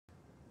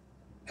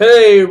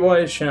Hey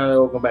everyone, it's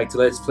Channel. Welcome back to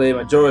Let's Play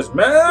Majora's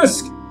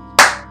Mask!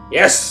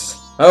 Yes!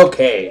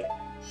 Okay.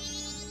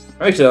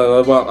 I'm actually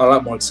a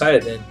lot more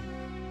excited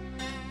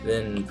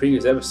than the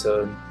previous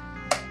episode.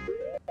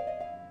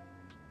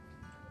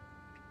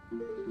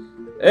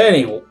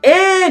 Anyway,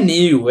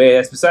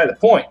 that's beside the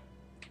point.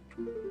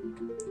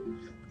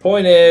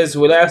 Point is,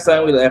 last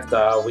time we left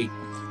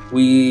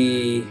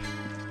we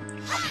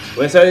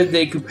went inside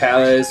the Deku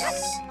Palace,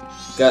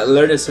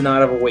 learned the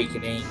Sonata of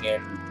Awakening,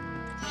 and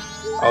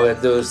all we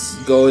have to do is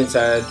go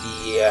inside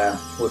the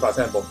Woodfall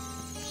Temple.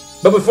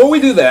 But before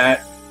we do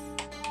that,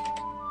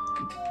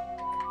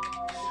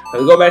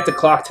 I'll go back to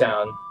Clock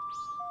Town.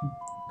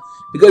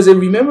 Because I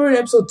remember in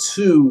episode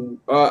 2,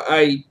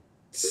 I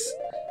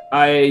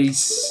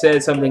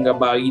said something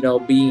about, you know,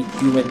 being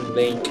human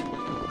Link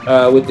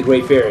with the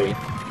Great Fairy.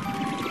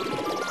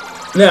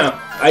 Now,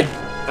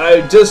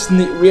 I just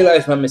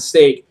realized my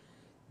mistake.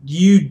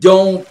 You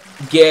don't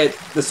get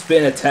the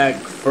spin attack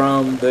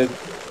from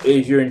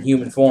if you're in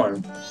human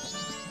form.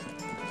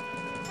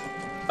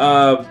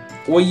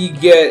 What you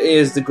get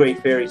is the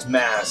Great Fairy's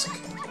mask,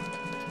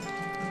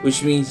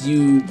 which means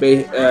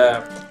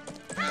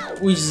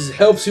which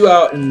helps you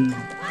out it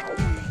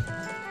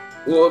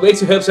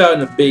basically helps out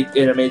in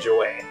a major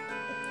way.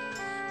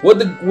 With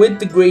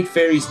the Great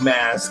Fairy's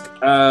mask,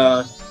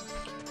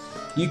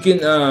 you can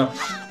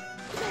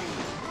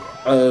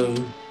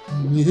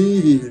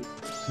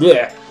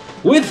yeah,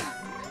 with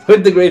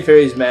the Great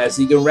Fairy's mask,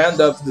 you can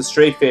round up the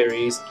stray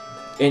fairies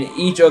in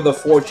each of the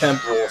 4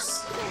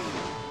 temples.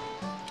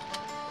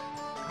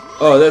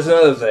 Oh, there's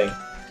another thing.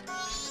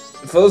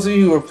 For those of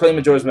you who are playing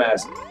Majora's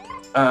Mask,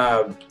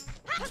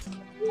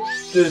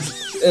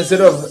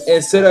 instead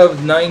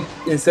of 9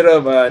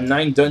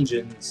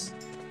 dungeons,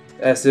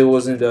 as it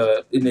was in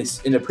the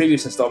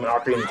previous installment,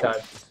 Ocarina of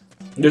Time,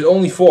 there's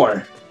only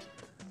 4.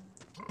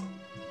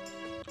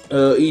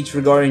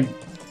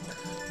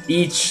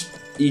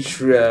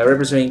 Each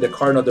representing the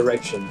cardinal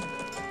direction.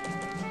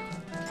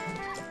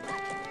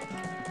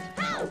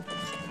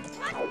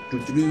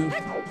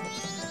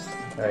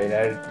 Alright,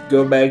 now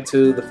go back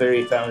to the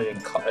fairy fountain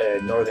in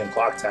northern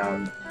Clock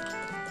Town.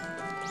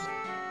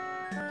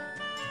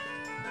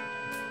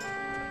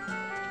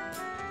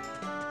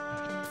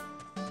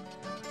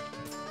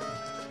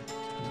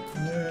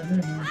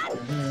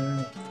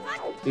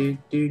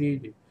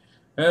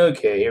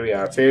 Okay, here we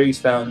are, Fairy's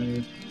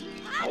Fountain.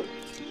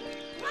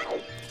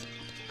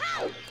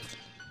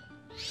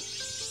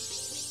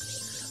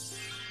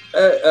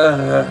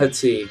 Let's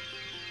see.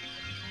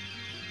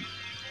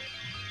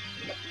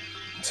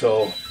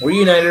 So, we're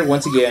united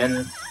once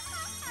again.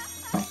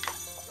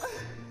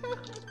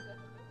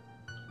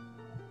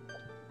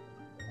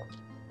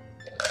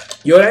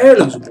 Yo, that hair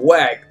looks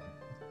whack.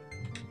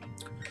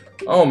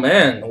 Oh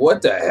man,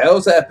 what the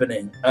hell's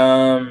happening?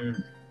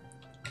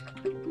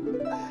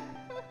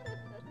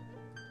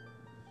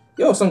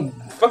 Yo, some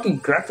fucking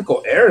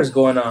graphical errors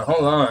going on.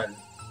 Hold on.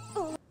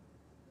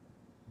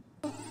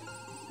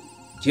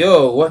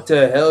 Yo, what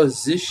the hell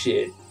is this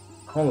shit?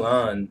 Hold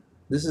on.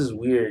 This is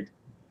weird.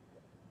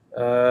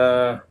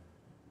 Take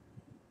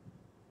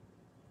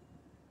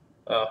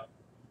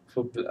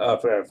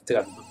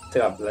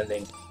out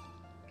blending.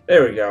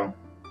 There we go.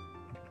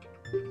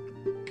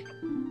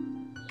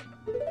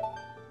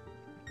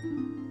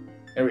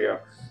 There we go.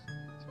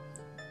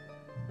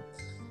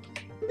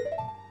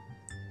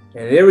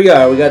 And there we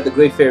go. We got the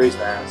Great Fairy's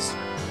mask.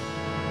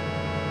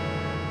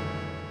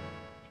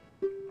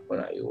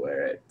 When now you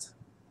wear it.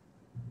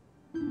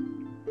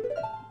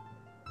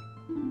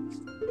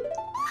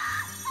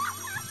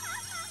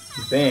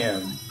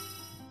 Bam.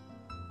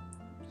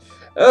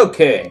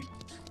 Okay.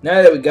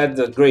 Now that we got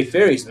the Great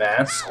Fairy's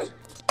mask, you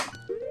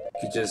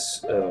can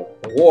just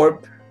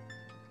warp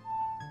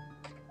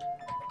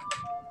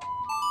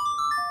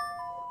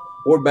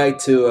back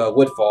to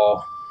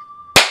Woodfall,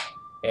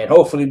 and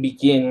hopefully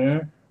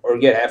begin or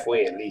get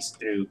halfway at least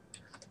through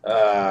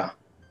the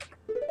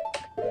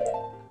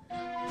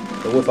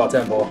Woodfall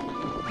Temple.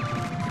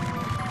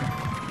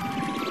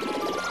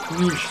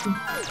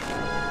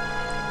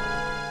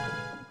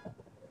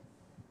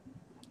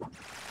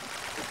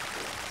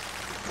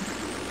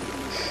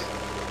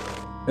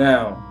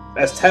 Now,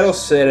 as Tato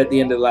said at the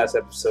end of the last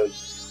episode,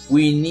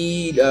 we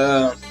need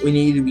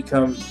to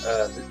become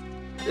a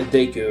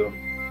Deku,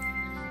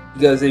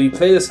 because if you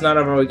play the Sonata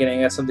of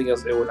Awakening as something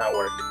else, it will not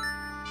work.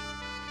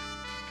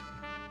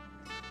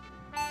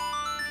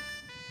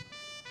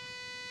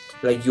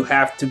 Like, you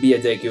have to be a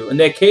Deku, and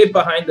that cave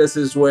behind us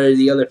is where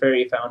the other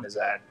fairy fountain is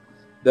at.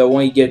 The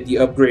one you get the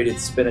upgraded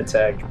spin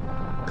attack.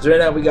 Because right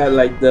now we got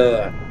like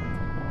the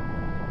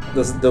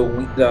like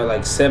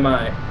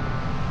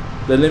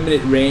the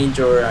limited range,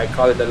 or I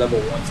call it the level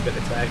 1 spin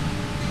attack.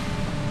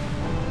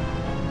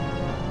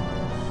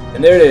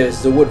 And there it is,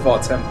 the Woodfall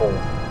Temple.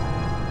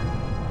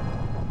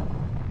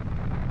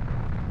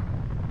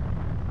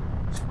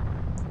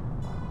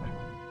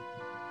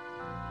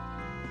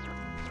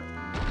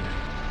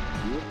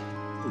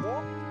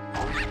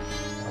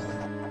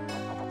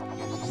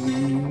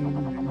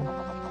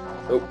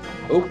 Oh,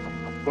 oh,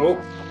 oh,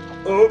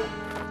 oh.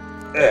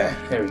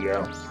 There we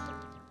go.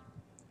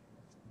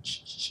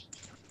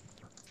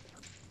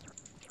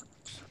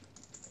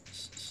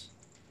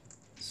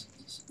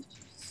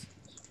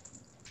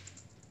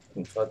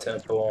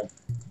 Temple.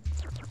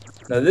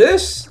 Now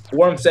this,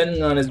 what I'm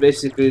standing on, is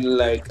basically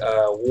like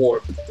a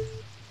warp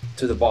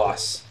to the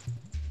boss.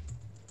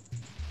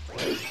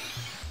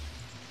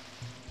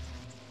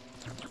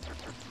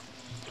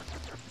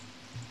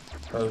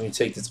 Let me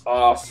take this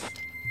off.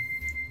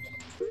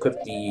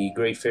 Equip the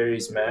Great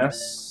Fairy's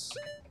mask.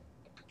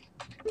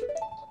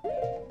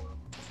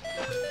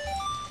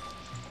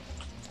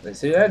 Let's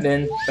see that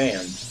then.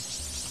 Bam.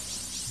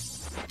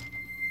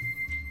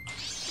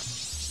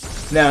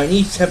 Now, in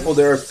each temple,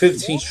 there are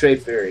 15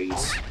 straight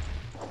fairies.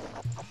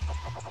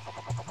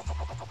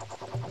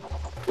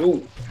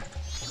 Ooh.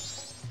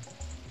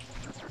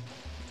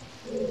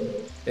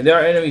 And there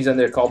are enemies on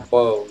there called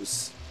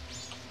bows.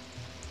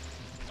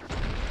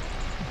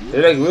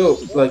 They're like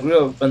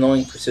real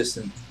annoying,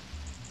 persistent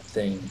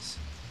things.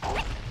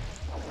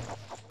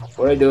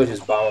 What I do is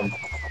just bomb them.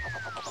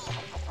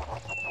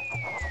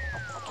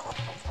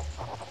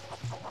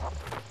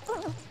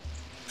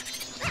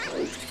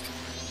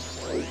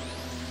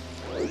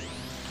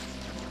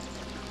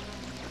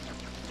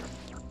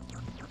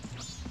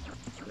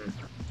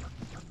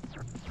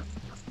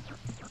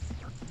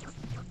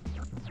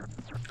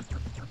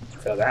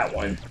 Fail that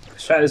one.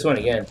 Let's try this one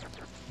again.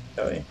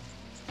 Oh, yeah.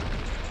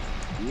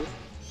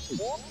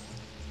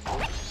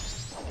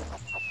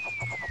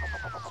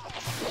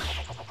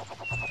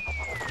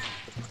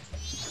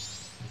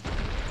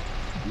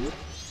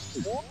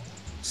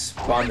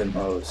 Spawn them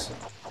hose.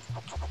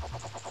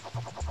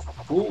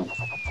 Ooh.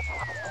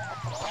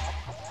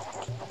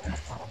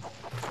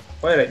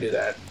 Why did I do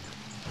that?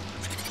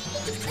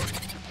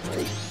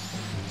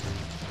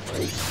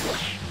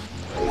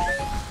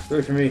 Do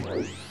it for me.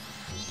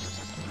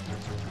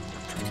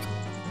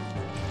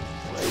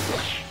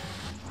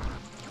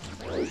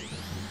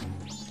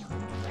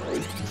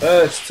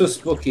 It's too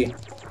spooky.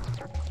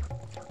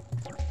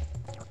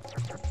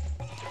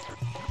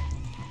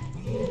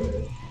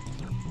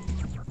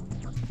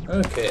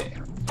 Okay,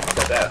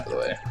 got that out of the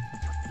way.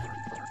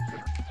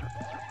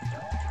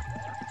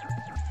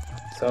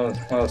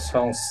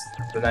 Sounds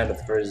the night of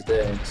the first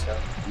day, so.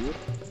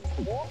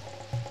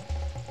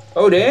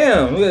 Oh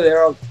damn! Look at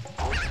they're all.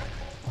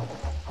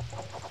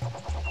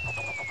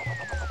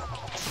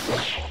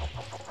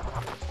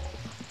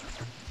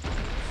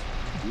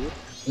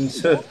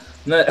 So,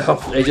 not,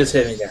 oh, they just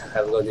hit me there. I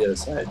have to go to the other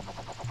side.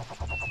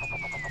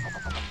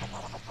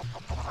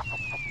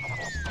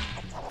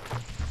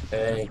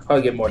 And you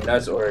probably get more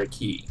nuts or a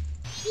key.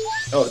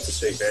 Oh, it's a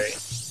straight berry.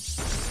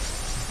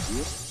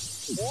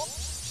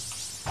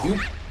 Oop.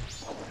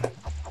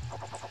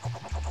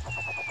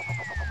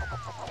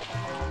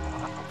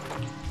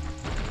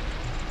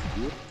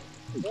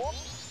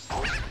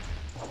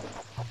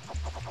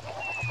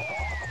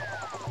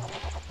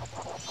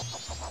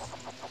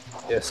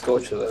 Yeah,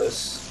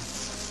 Scoturus.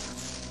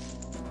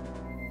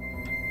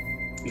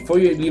 Before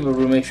you leave a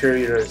room, make sure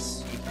you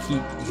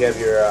have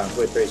your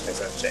Great Fairy's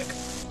max on check.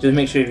 Just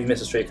make sure if you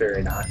miss a straight fairy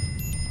or not.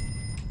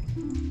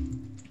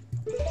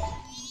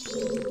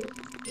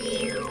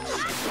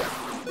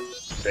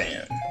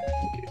 Bam.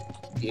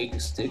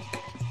 Gig stick.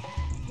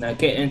 Now I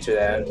can't enter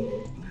that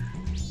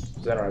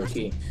because I don't have a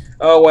key.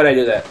 Oh, why'd I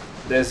do that?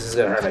 This is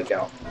gonna hurt my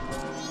cow.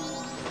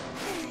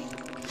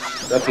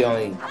 Lucky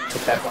only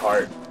took half the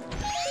heart.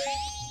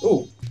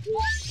 Ooh.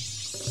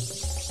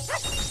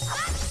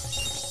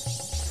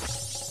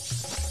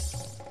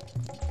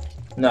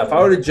 Now, if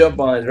I were to jump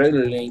on his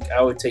regular Link,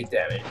 I would take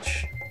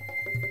damage.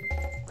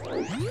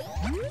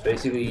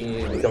 Basically, you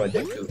need to become a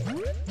Deku.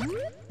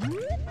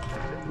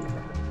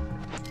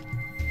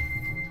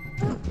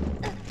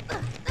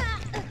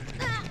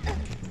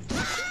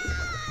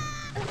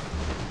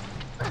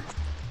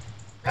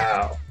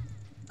 Ow.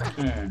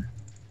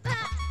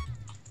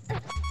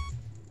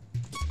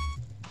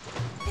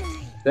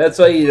 That's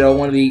why you don't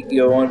want to be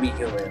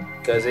human,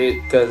 because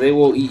they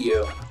will eat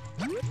you.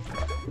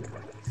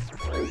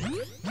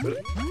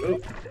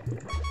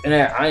 And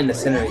that eye in the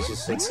center is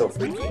just like so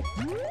freaky.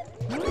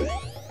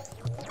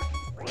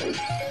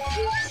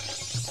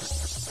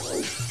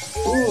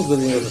 Ooh, good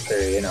thing it was a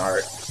fairy and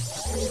art.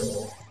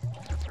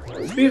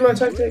 Speedrun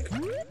tactic.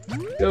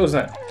 Goes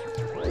on.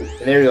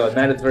 And there we go.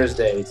 Night of the first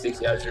day.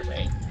 60 hours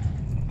remain.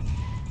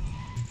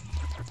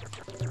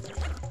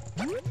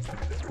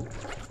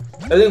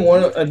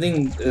 I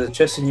think the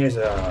chest in here is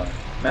a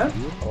map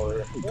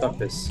or a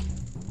compass.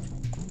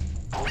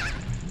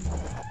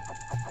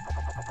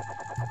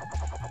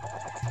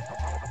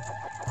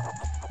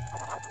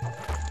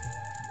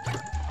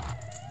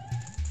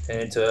 And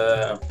it's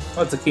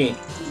what's the key?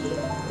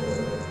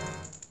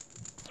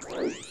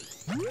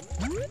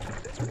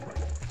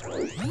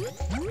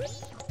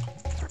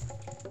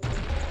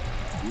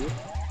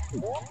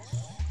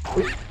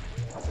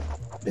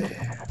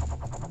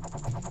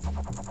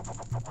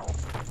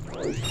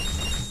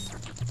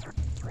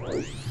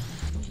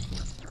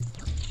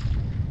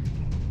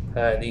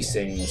 These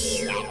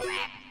things.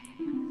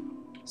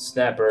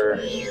 Snapper.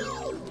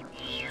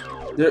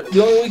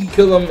 The only way you can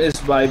kill them is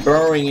by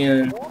burrowing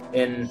in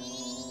and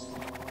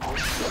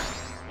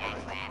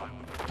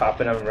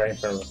popping up right in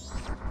front of them.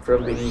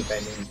 From beneath, I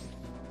mean.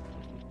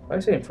 Why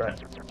did I say in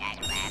front?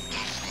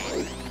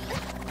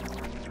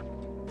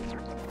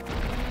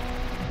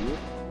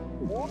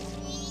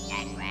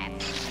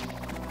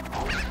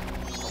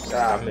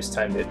 Ah, I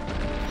mistimed it.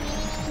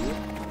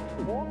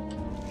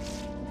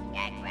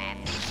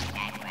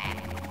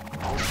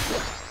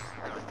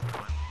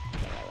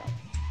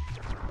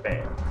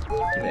 Bam.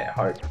 Give me that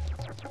heart.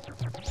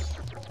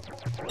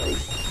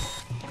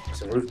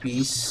 Some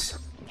rupees.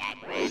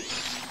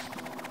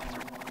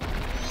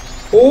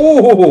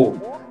 Oh!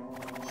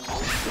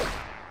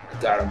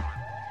 Got him.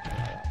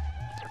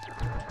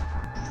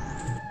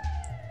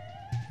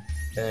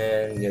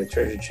 And get a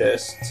treasure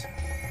chest.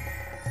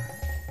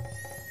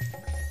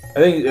 I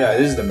think, yeah,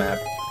 this is the map.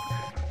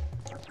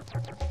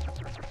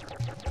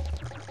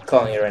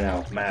 Calling it right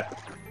now, map.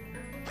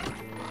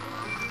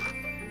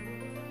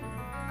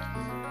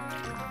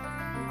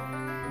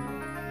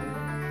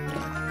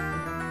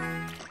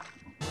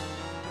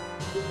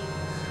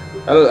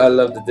 I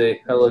love the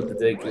day. I love the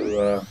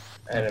Deku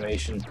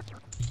animation.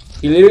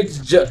 He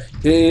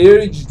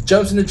literally just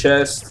jumps in the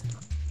chest.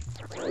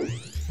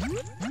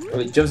 Or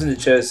he jumps in the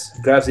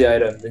chest, grabs the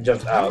item, then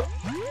jumps out.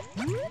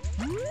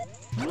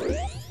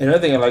 Another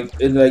thing I like,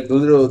 it's like the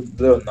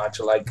little notch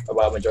I like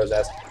about Majora's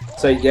ass.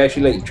 It's like it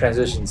actually like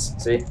transitions.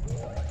 See,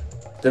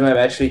 the map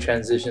actually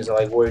transitions to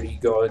like where do you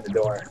go in the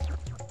door.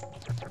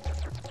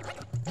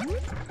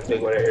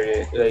 Like what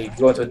area? Like you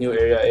go into a new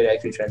area, it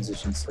actually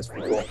transitions. That's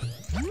pretty cool.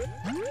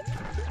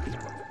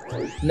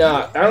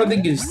 Nah, I don't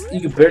think you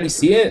can barely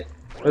see it.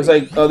 There's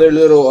like other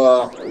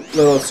little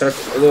little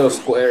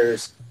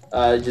squares,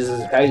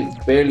 just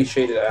barely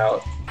shaded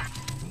out.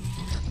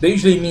 They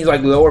usually means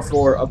like lower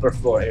floor, upper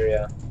floor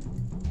area.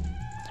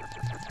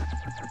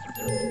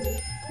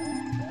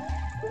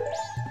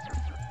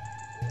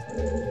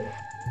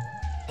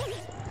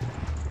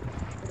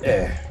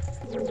 Yeah.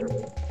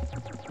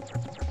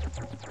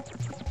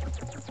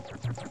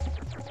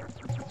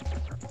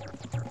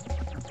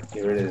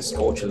 Get rid of this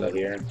Sculptula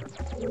here.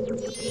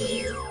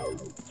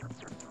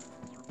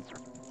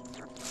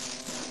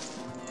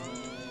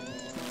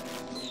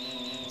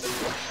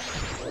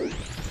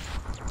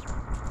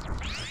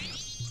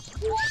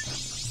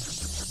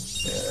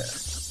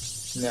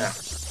 Now,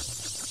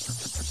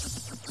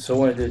 so I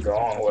want to do it the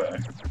long way,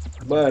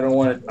 but I don't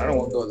want to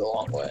go the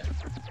long way.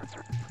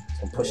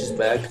 So push this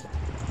back,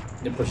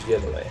 then push the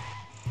other way.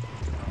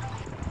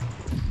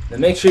 Then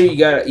make sure you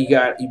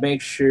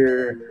make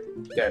sure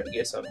you gotta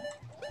get some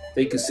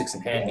Deku sticks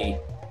in handy.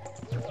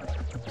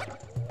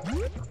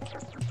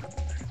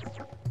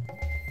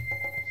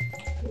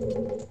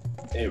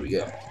 There we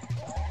go.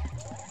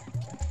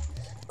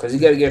 Because you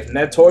gotta get from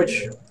that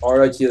torch all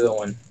right to the other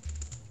one.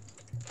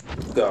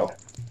 Go.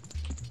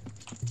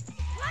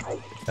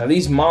 Now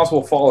these mobs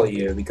will follow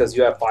you because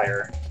you have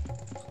fire.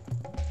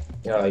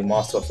 You know, like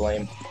moths to a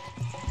flame.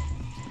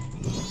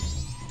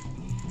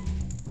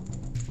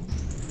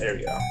 There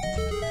we go.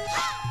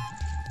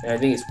 And I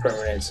think it's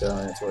permanent, so I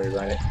don't have to worry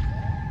about it.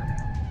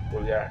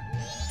 What we got?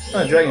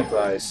 Oh,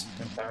 dragonflies.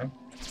 Okay.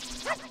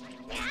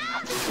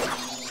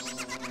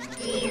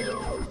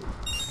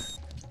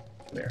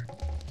 Come here.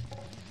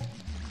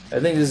 I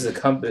think this is a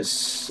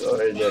compass or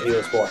the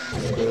hero's ball.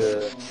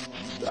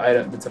 The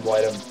item, the temple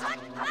item.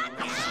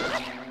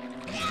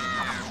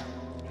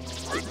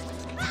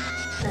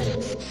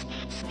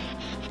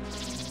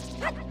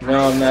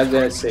 No, I'm not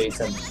gonna say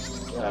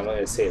something. No, I'm not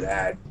gonna say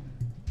that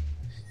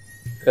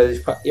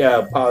because yeah,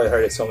 I've probably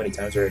heard it so many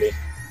times already.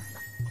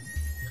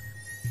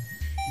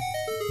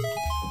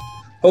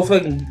 Hopefully,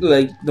 I can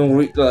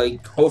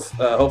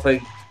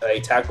hopefully I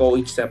tackle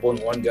each temple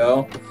in one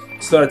go.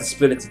 So I have to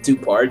split it into 2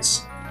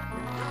 parts.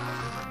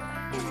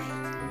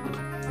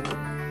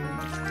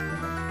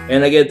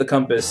 And I get the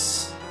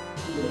compass.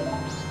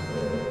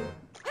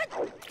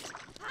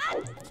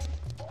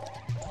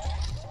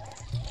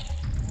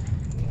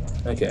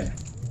 Okay.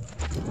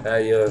 Now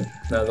you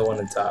another one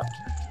on top.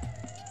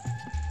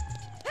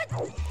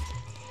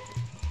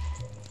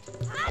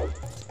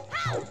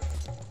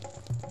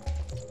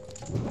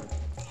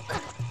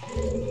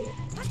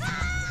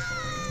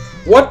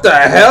 What the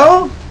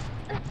hell?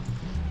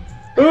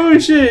 Oh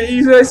shit,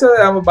 you guys saw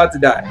that I'm about to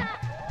die.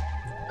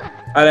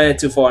 I landed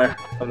too far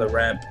from the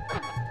ramp.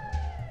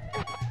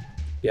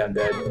 Yeah, I'm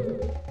dead.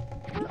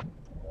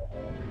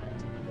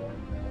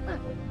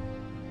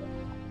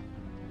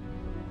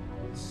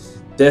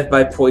 Death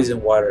by poison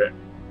water.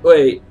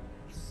 Wait.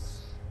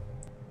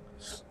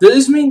 Does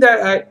this mean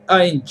that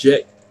I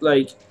inject,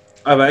 like,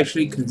 I've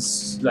actually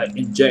consumed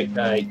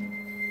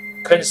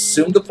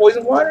the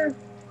poison water?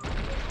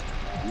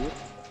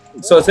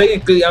 So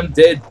technically I'm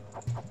dead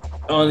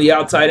on the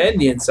outside and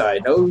the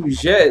inside. Oh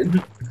shit.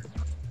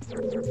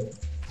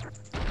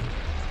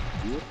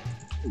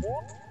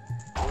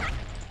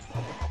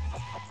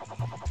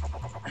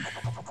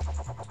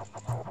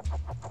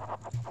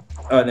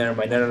 Oh, never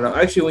mind. No.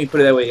 Actually, when you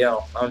put it that way,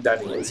 I'm down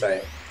the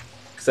inside.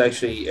 Because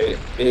actually,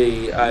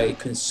 I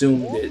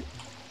consumed it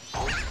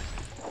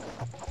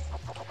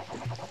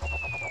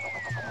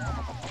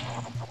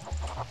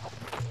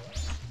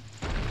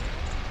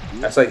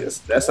That's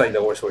like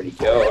the worst way to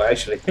go,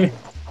 actually.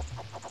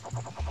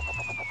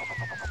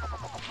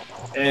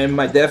 And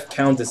my death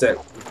count is at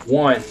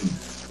 1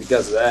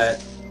 because of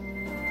that.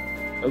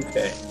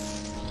 Okay.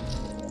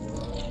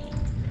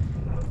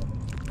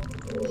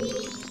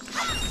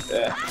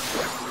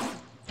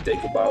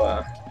 Take a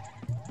bala.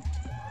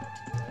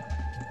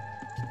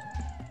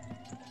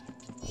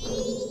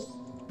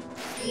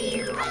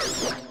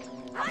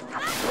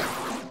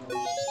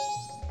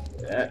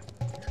 Yeah.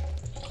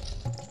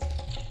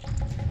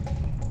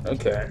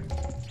 Okay.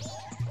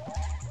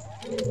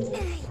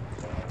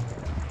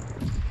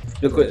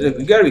 Look,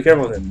 you gotta be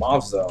careful with the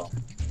mobs, though.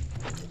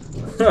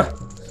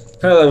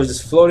 I was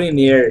just floating in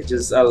the air.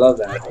 I love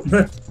that.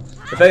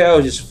 The fact I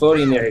was just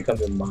floating in the air, here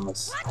comes the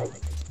mobs.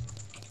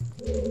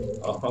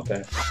 Oh,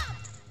 okay.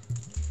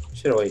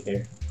 Shit away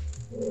here.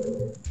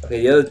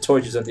 Okay, the other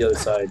torch is on the other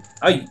side.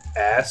 Oh, you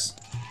ass.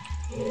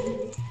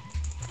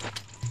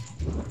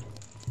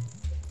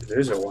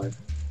 There's a one.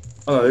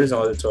 Oh no, there's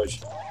no other torch.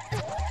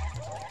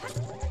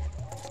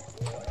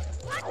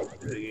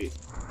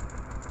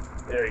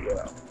 There we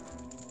go.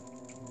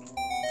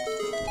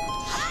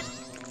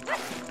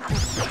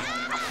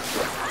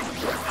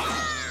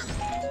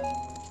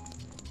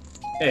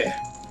 Hey.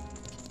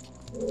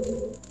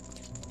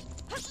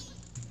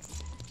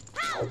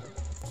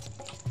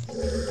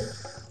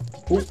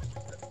 Ooh.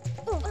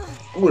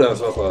 Ooh, that was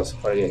so close.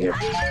 How do I get here?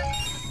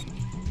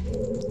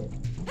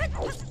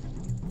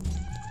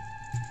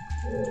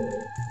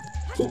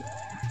 Ooh.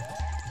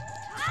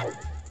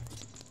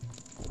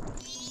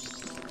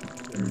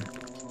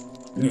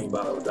 Ain't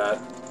bother with that.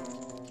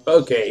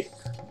 Okay.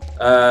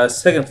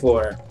 Second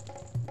floor.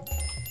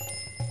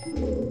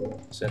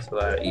 Since a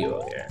lot of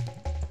evil here.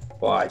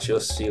 Watch, you'll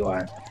see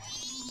why.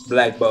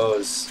 Black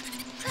bows.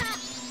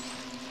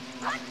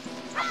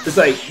 It's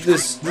like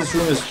this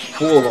room is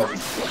full of them.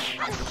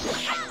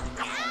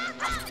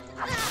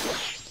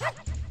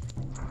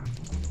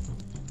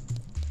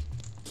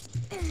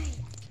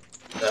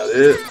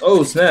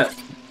 Oh snap!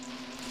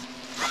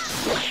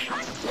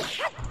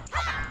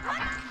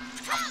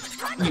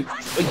 You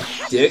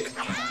dick.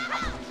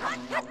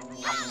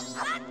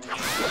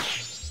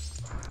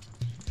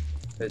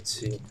 Let's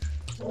see.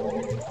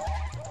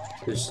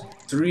 There's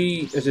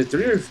 3. Is it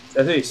 3 or?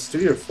 I think it's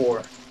 3 or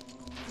 4.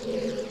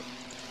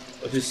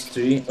 Oh, just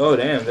 3. Oh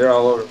damn, they're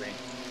all over me.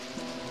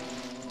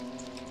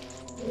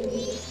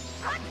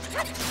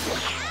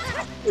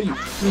 Oh, you,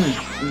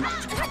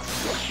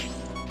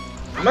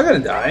 Am I gonna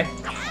die?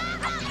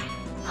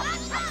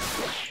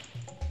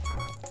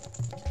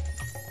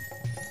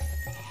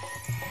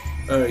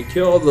 Alright,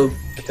 kill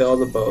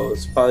the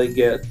bows. Probably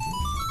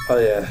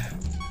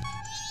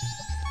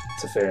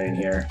it's a fairy in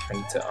here, I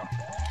can tell.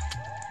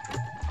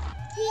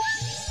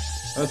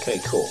 Okay,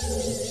 cool.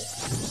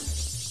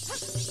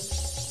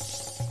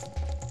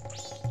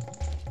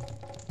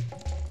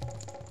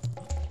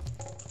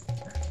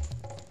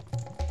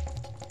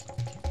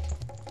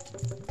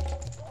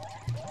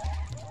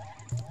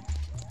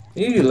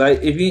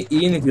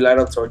 Even if you light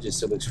up torches, it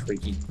still looks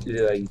freaky.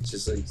 It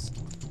just looks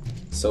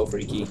so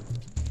freaky.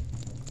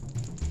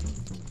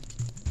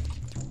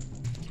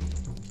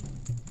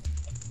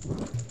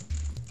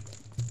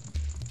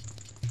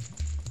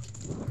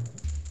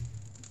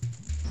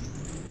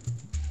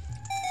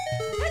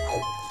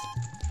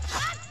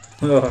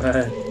 Oh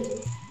man.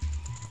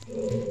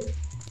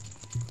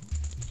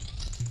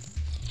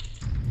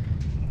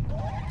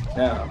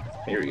 Now,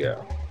 here we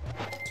go.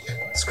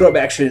 Scrub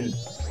action.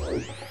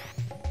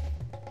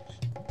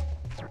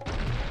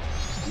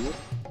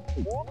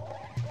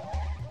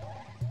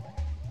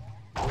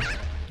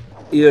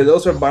 Either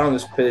those are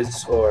bottomless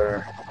pits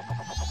or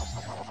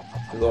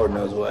Lord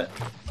knows what.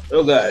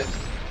 Oh god.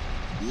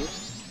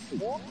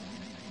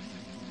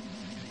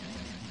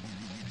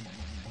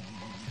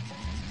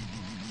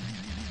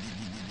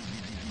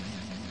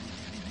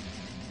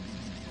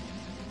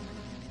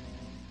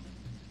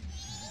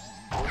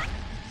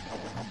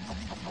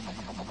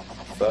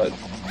 Fuck.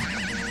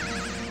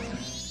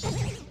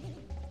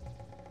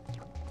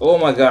 Oh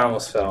my god, I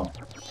almost fell.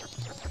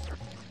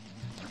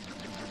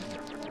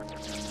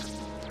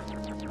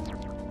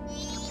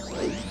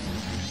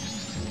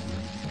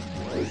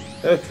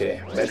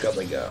 Okay, back up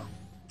we go.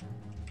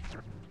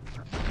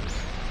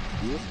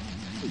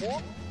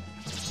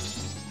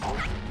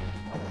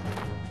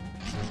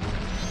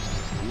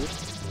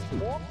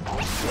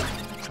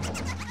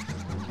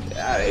 Get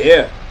out of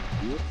here.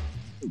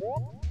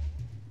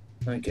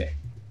 Okay.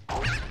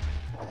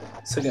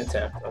 Second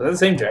attempt. Was that the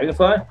same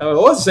dragonfly? Oh,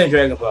 it was the same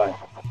dragonfly.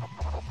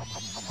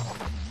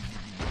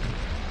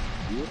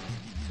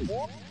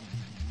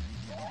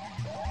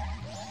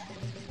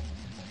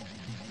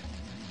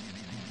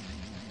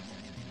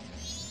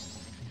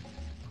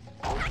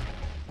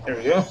 There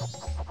we go.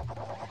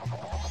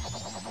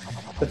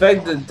 The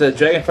fact that the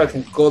dragonfly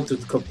can go through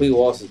complete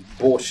walls is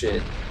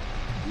bullshit.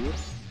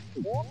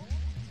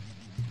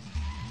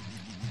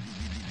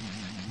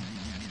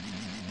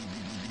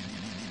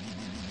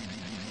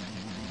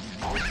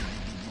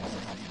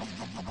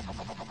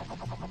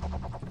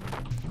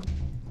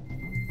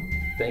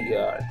 Thank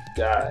God.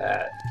 Got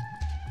that.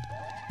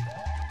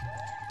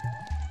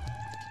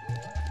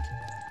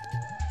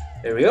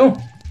 There we go.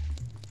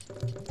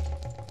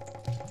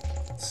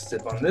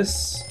 Step on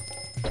this.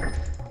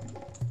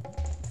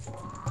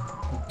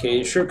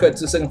 Okay, shortcut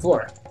to the second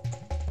floor.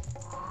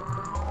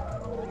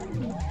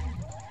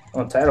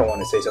 Oh, Title want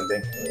to say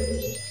something.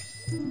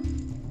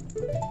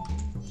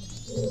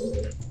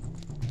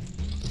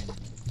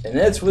 And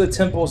that's where the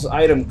temple's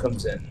item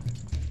comes in,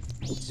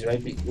 which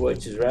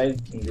is right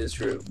in this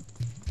room.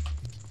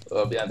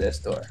 Well, beyond this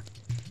door.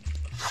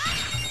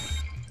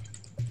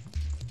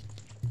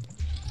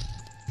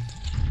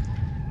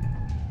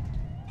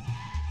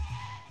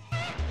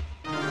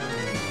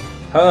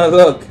 Oh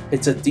look,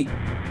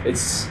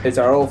 it's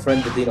our old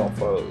friend the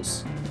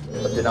Dinolfos,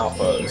 or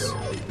Dinolfos,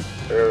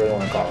 whatever you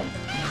want to call him.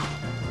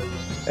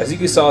 As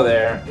you saw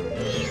there,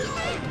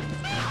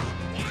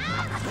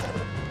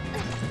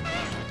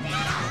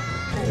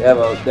 they have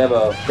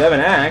an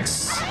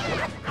axe,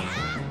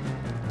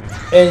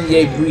 and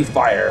they breathe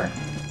fire.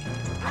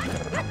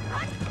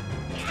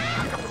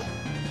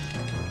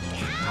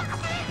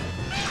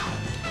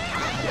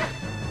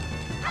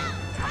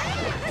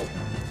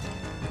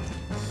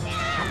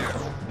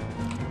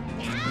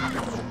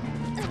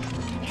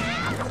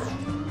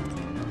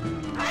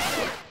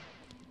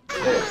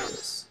 There it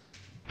is.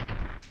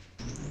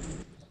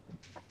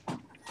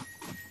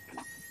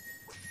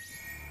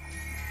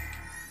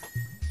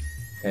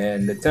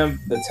 And the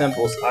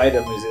temple's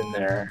item is in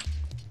there.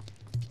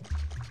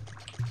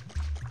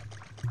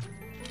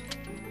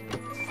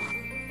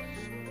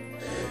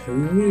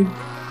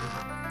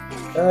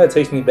 It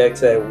takes me back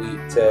to that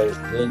week to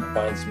Link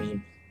finds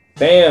me.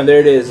 Bam! There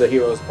it is, the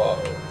hero's bow.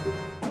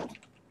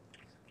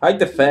 I like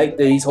the fact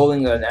that he's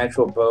holding an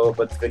actual bow,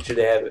 but the picture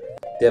they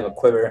have a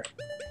quiver.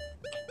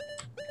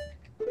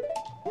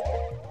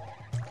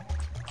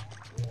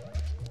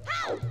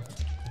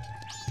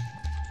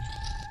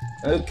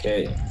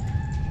 Okay.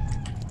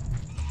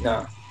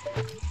 Nah.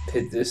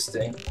 Hit this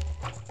thing.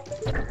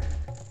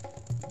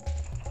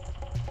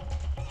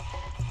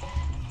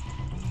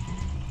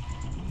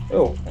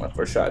 Oh, went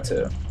for a shot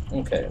too.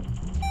 Okay.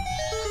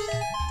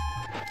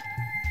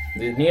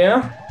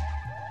 Yeah.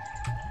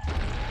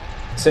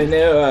 So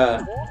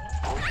now,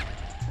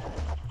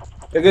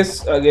 I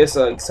guess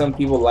like some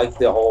people like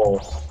the whole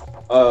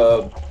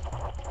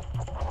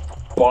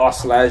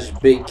boss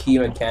 / big key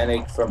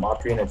mechanic from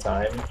Ocarina of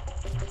Time.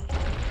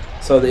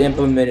 So they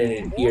implemented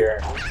it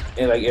here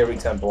in like every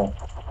temple.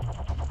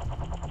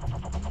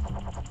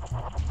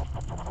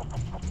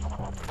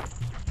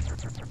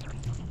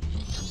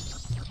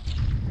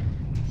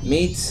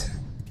 Meet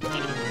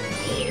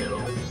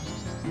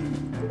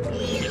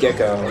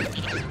Gecko.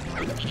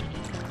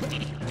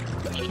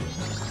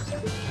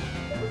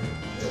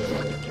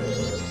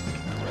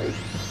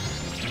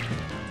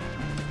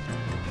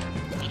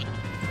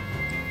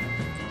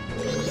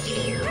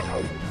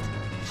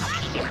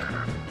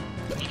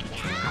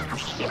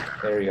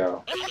 There we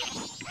go.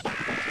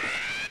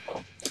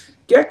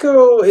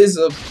 Gecko is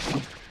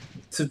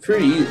it's a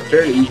fairly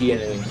easy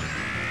enemy.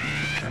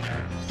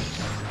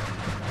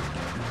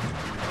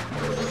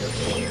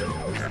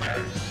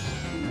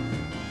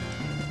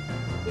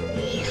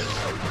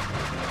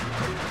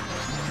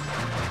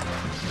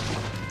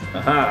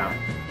 Aha.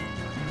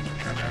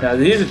 Now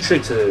there's a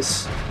trick to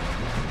this.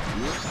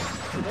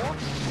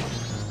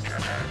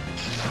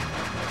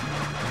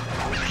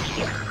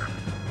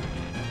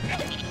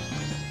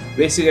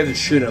 Basically, you have to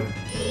shoot him.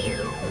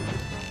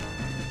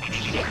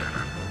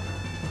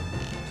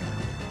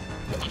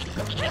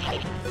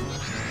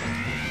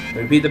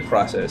 Repeat the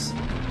process.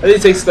 I think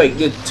it takes like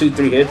good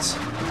 2-3 hits.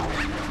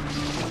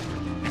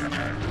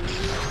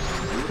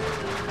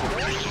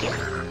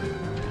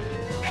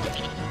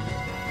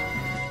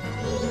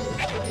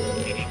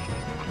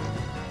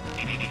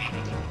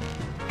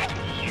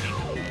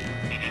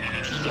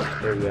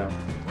 There we go.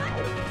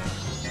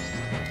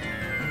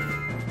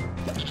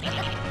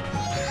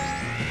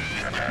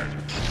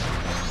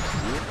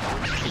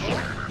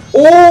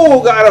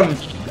 Oh, got him!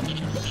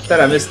 Thought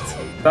I missed.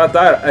 I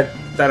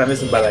thought I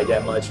missed him by like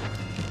that much.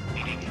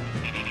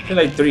 I think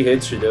like 3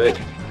 hits should do it.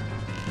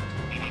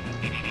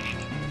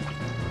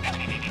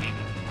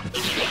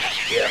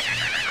 Yeah.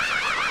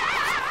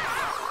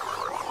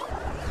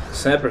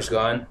 Snapper's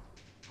gone.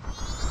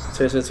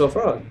 Turns into a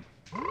frog.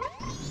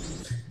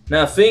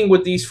 Now, thing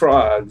with these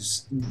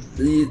frogs,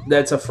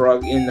 that's a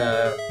frog in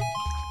the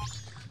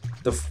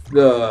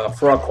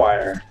frog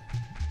choir.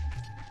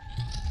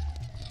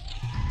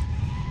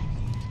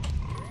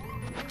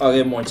 I'll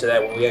get more into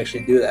that when we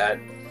actually do that.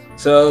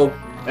 So,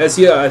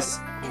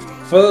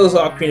 for those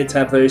Ocarina of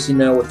Time players, you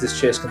know what this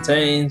chest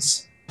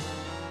contains.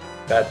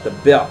 Got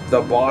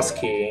the boss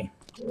key.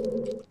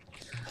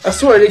 I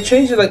swear, they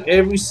change it like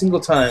every single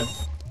time.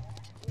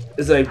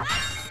 It's like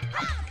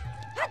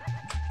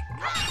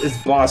it's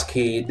boss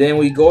key. Then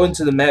we go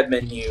into the map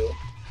menu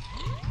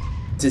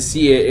to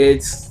see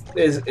it.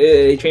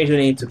 It changed the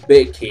name to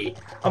big key.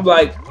 I'm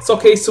like, it's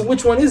okay. So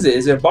which one is it?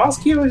 Is it boss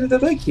key or is it the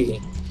big key?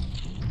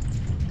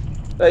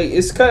 Like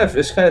it's kind of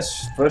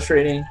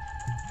frustrating.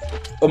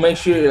 Oh, make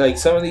sure like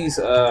some of these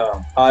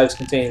hives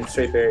contain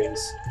stray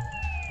berries.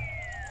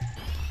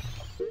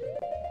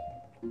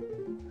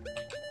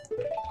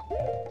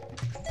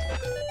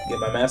 Get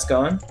my mask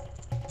on.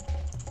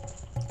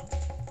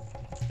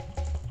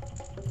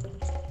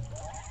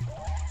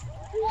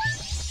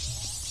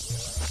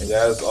 I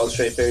got all the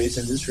stray berries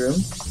in this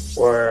room.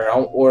 We're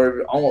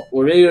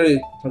really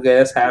okay.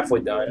 That's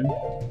halfway done.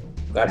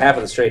 Got half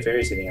of the stray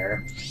fairies in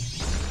here.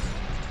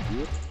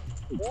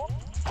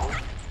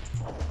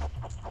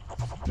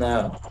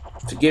 Now,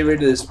 to get rid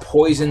of this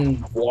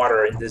poison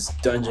water in this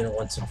dungeon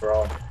once and for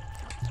all.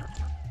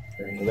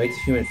 Go back to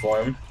human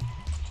form.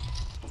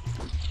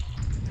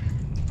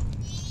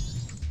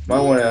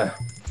 Might wanna...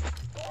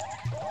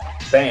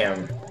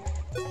 Bam!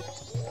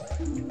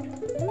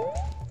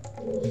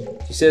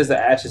 She says the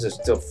ashes are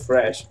still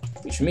fresh,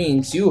 which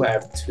means you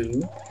have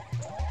to...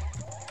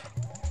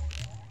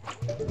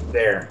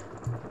 There.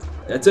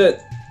 That's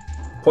it.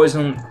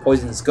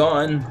 Poison's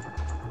gone.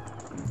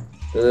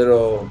 The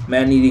little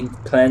man-eating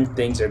plant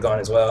things are gone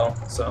as well,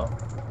 so...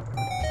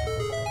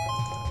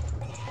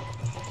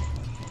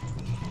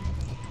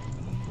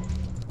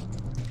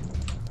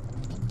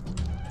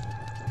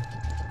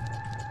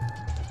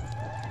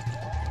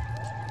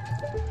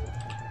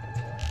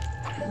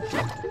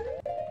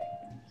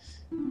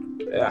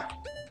 Yeah.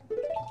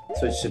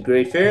 Switch to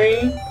Great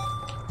Fairy.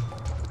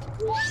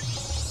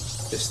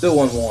 There's still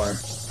one more.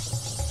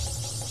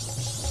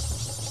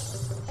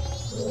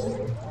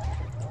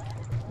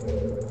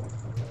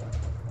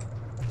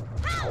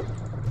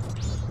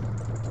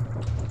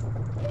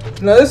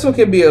 Now this one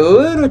can be a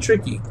little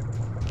tricky.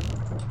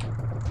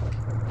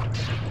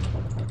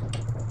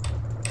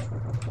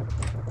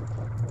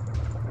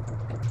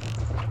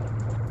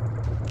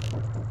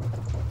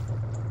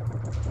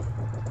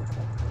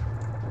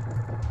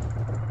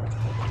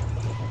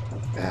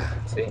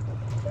 See?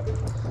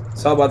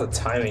 It's all about the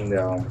timing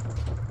though.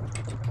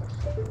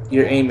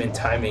 Your aim and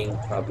timing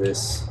of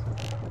this.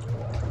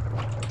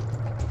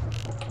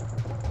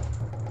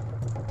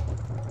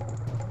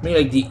 I mean,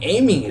 like, the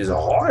aiming is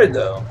hard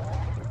though.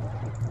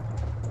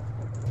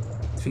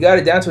 If you got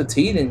it down to a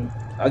T, then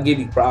I'll give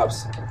you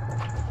props.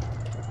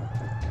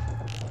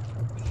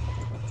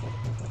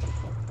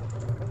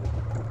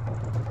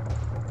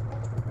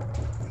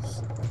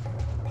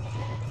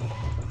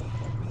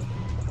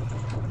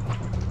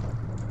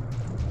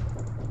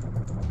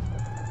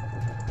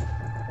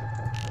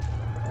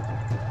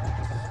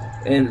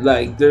 And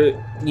like,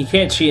 you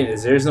can't cheat in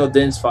this. There's no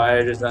dense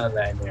fire. There's none of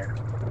that in there.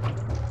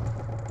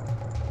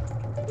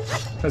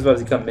 It's about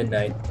to become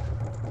midnight.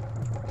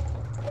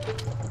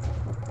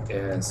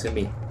 Yeah, it's gonna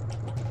be.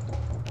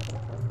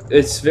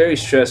 It's very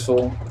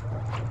stressful.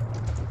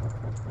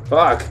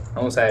 Fuck!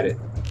 Almost had it.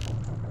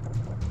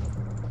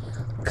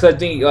 Cause I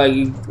think like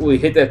we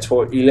hit that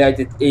torch. You light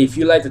it. If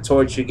you light the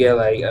torch, you get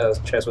like a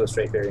chest with a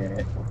straight fairy in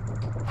it.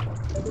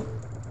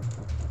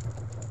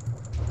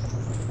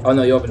 Oh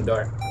no! You opened the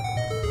door.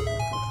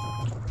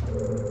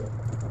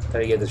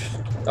 Gotta get this.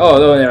 Oh,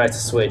 no, there I have to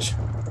switch.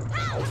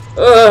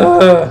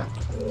 Ugh.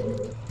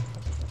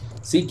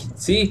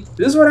 See,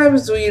 this is what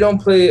happens when you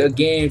don't play a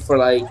game for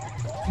like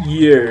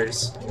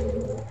years.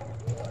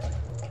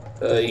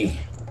 Okay.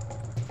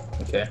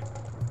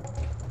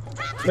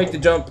 Make the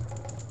jump.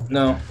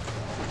 No.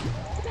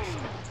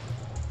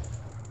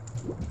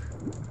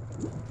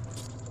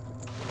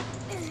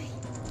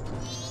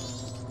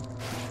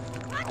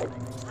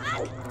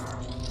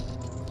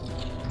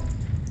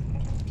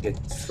 Get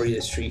free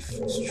the stray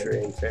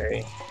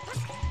fairy.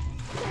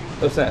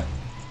 What's that?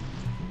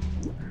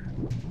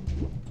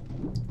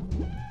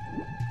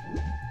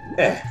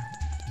 Eh.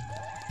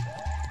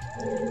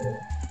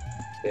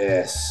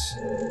 Yes.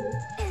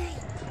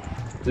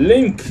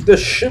 Link, the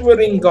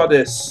shivering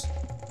goddess.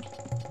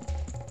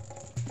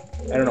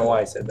 I don't know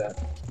why I said that.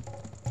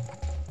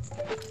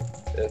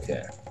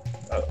 Okay.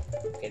 Oh,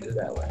 can't do it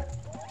that way.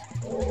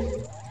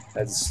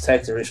 That's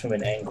attack the rich from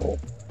an angle.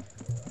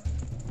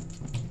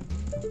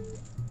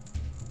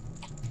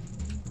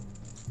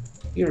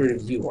 Get rid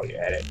of you while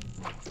you're at it.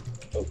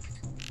 Oh.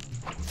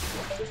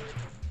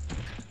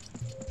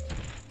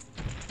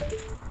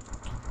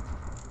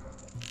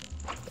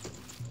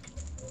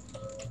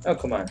 Oh,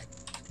 come on.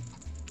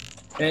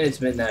 And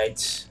it's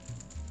midnight.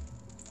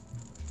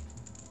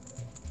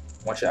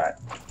 One shot.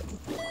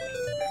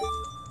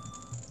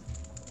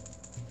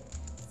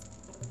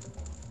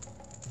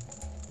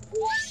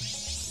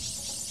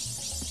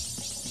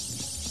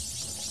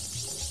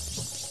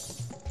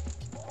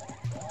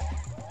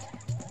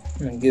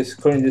 I guess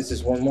according to this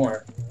is one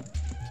more.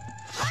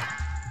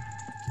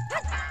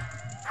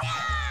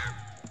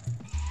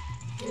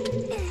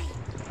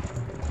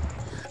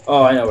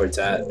 Oh, I know where it's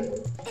at.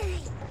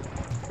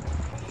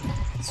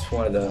 It's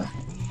one of the...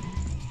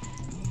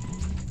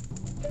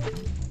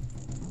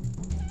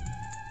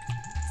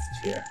 It's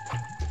here.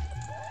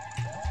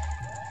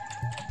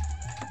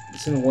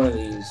 It's in one of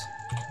these.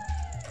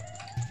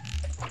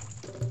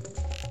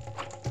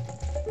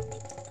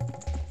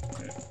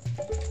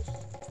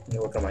 Let me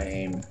work on my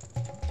aim.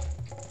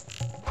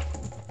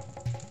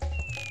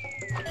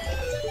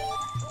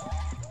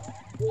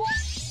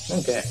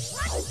 Okay.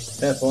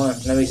 That's one.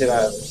 That means I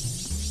got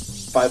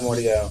 5 more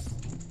to go.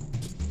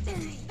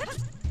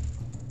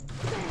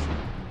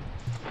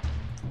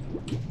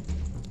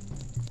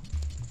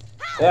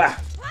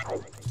 Ah!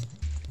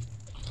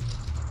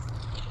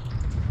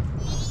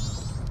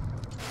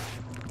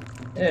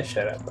 Yeah,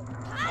 shut up.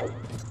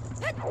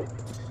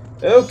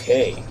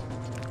 Okay.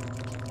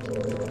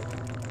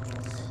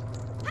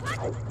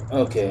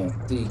 Okay,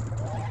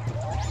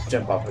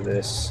 jump off of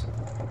this.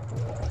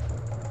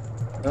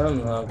 Oh,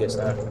 no, I guess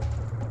not.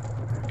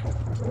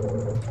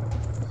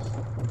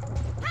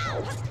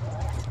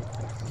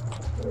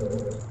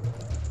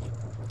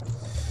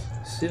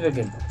 See if I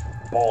can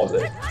balls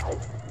it.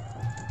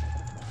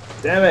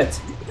 Damn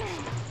it!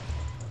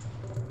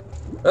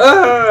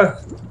 Ah!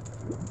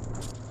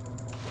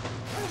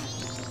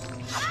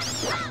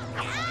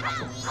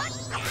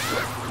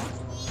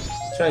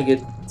 Trying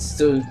to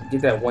still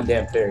get that one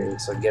damn fairy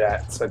so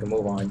I can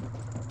move on.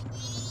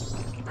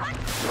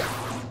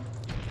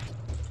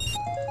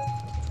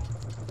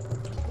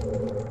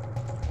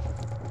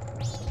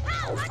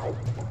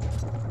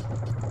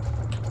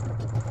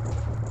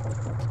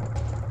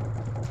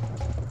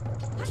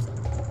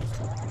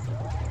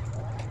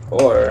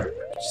 Or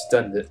just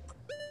done it.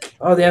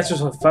 Oh, the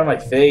answer's on front of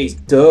my face.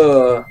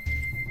 Duh.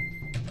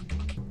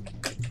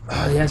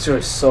 Oh, the answer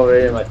is so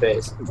right in my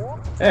face.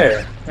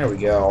 There we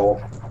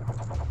go.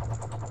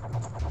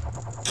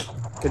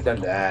 Could have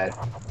done that.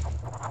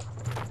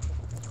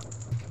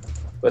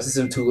 But since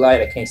I'm too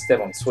light, I can't step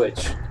on the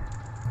switch.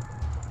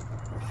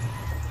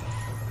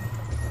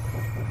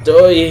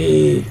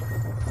 Doy.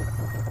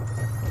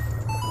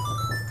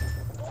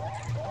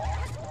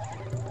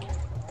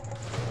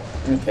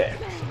 Okay.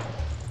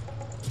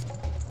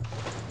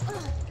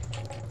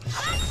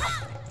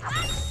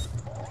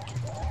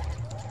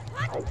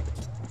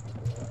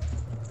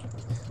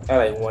 I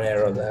like 1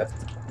 arrow left.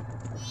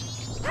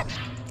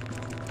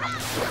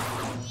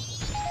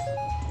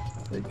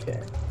 Okay.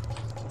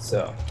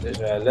 So, there's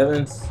my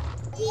 11th.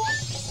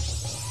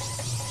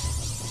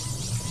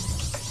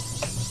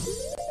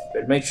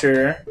 But make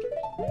sure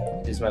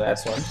this is my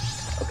last one.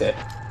 Okay.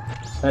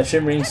 Not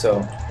shimmering, so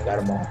I got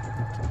them all.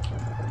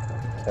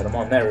 Got them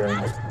all in that room.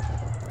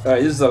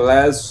 Alright, this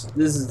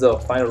is the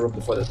final room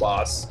before the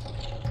boss.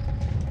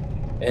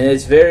 And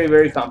it's very,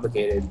 very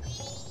complicated.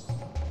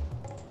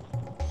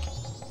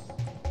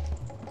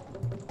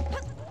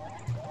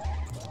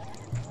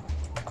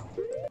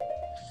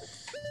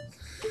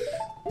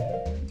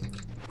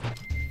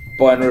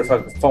 But I don't know if I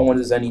can find one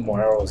of those any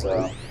more arrows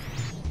out.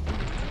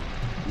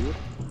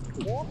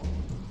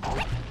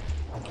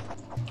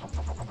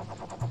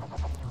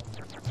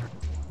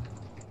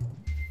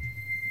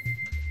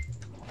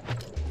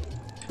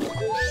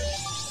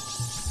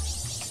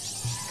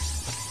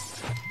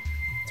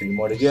 Three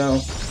more to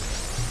go.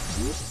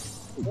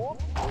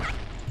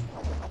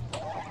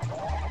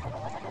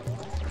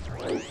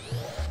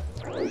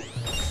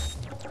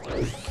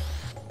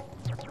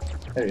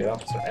 There you go.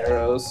 Some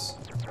arrows.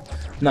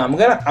 No,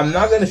 I'm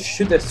not gonna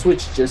shoot that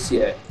switch just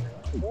yet.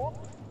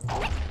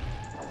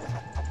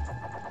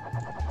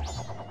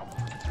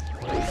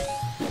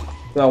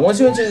 Now, once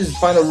you enter this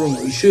final room,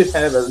 you should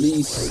have at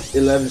least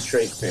 11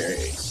 straight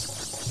fairies.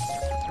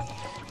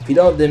 If you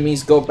don't, then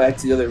means go back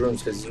to the other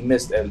rooms because you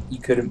missed.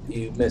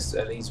 You missed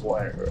at least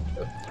one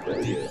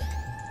of you.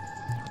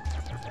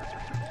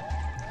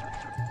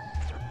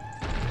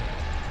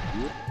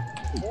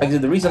 Actually,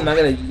 the reason I'm not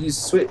gonna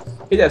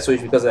hit that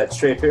switch because of that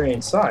stray fairy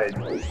inside.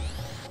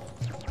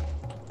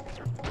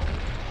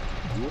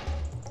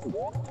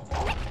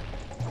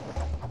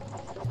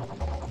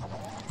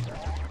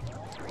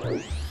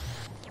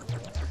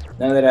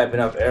 Now that I have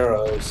enough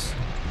arrows.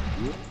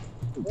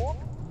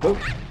 Oop.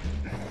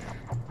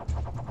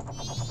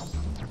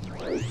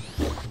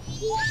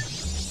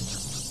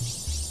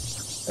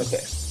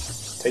 Okay,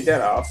 take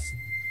that off.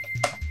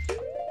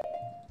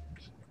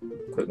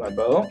 Equip my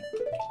bow.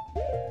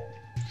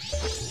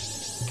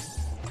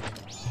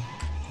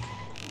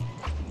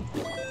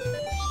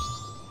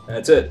 And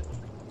that's it.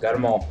 Got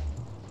them all.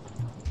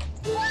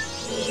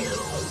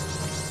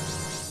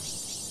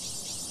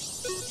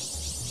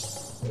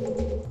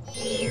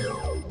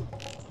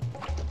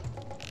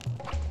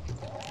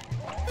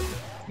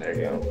 There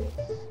you go.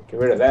 Get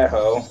rid of that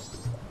hoe.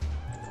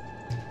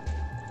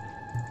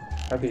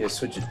 I could just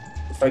switch it.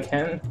 If I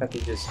can, I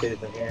could just hit it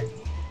from here.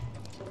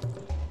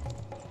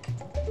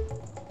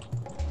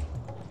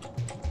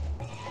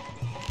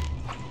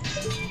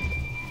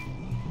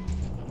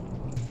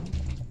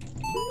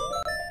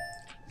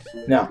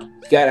 Now,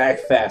 you gotta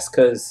act fast,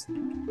 cause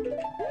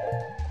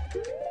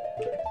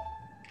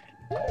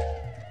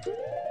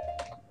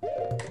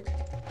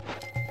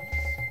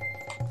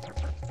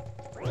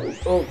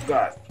oh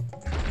god.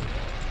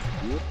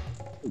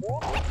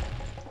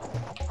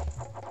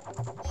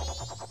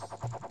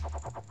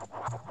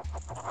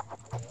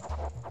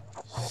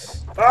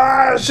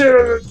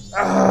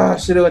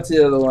 Should have went to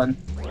the other one.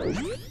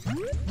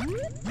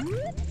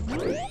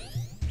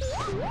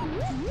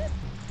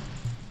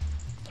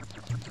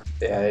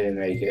 Yeah, I didn't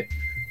make it.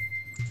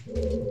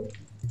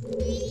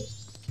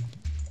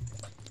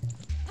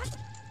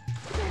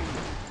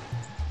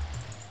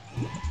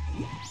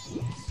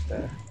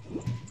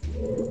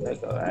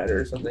 Like a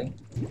ladder or something.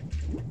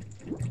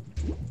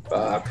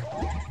 Fuck.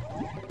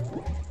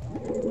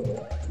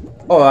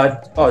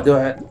 Oh, do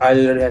I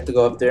literally have to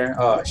go up there?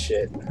 Oh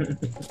shit.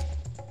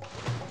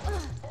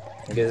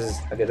 I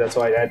guess that's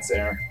why that's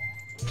there.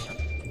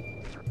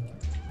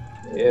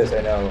 Yes,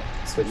 I know.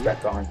 Switch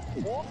back on.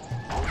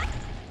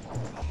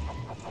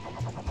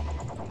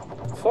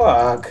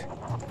 Fuck.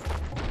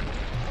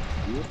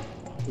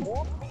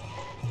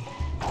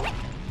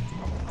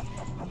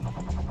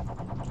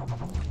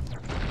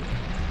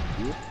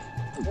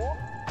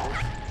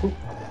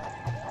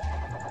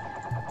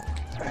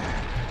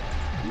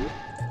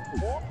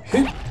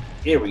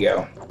 Here we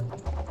go.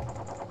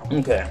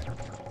 Okay.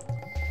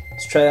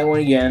 Let's try that one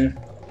again.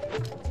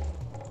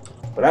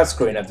 Without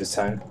screwing up this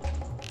time.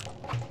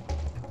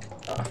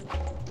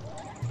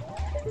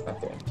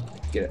 Okay.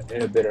 Get it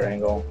in a better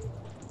angle.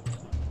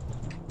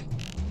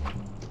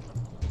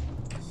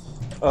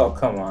 Oh,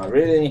 come on.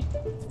 Really?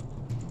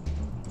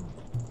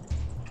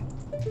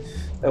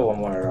 That one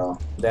more at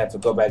all. They have to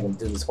go back and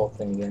do this whole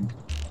thing again.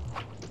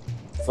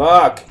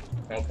 Fuck!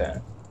 Okay.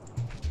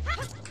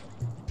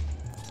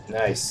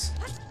 Nice.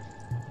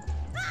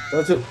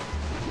 Don't you...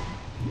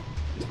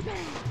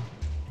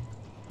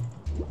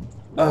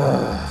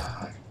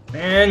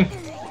 Man!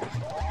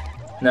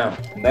 No,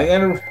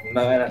 I'm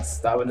not gonna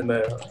stop in the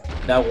middle.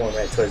 Not one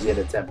right towards the end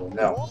of the temple,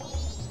 no.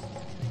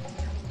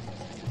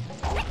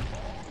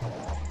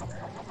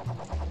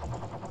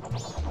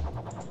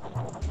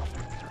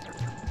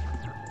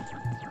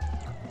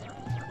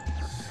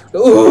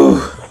 Ooh!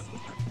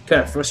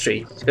 Kind of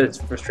frustrating. It's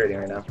frustrating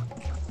right now.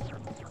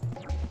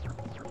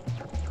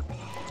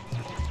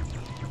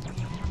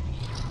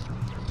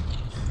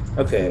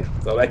 Okay,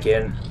 go back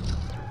in.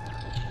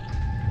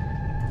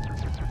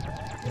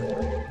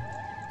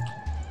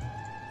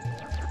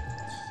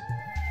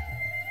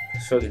 I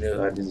feel you knew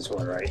how to do this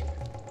one right.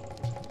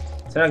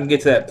 So I can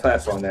get to that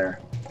platform there.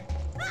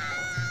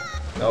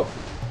 Nope.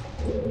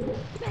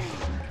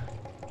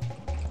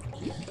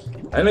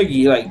 I know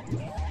you like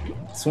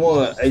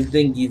someone. I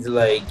think he's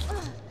like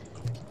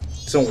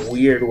some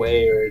weird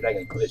way or like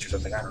a glitch or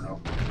something. I don't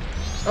know.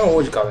 Oh,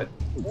 what'd you call it?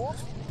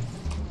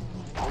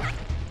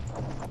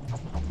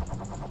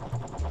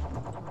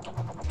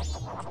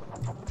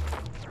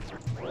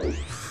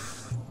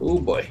 Oh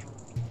boy.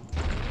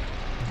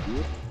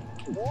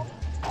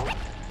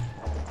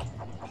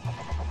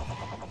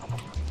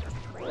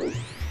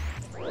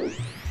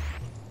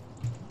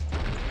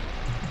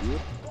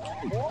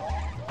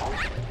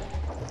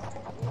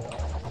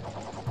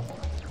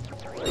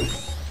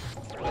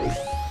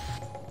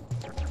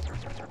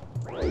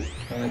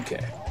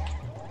 Okay.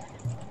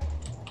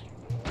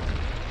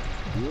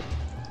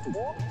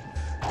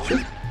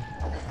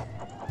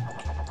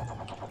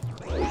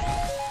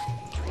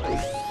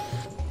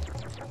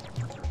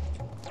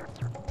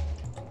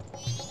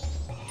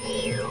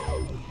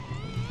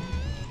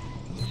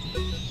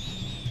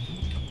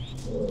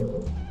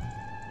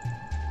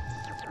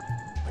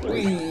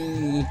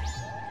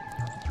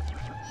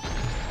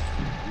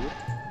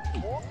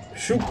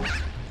 Shoot.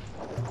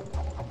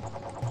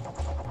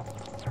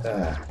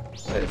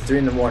 3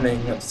 in the morning.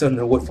 I'm still in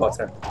the wood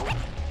water.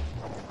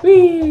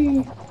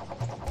 Whee!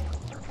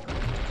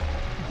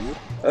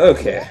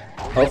 Okay.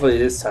 Hopefully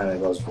this time it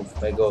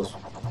goes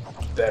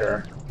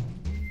better.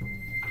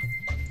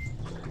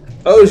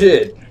 Oh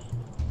shit!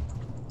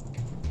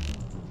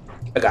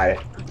 I got it.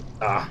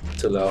 Ah,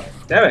 too low.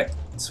 Damn it!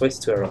 It's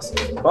wasted 2 arrows.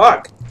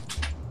 Fuck!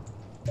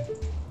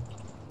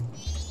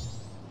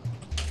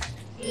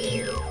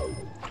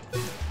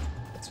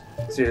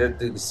 See,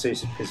 that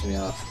seriously pissed me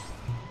off.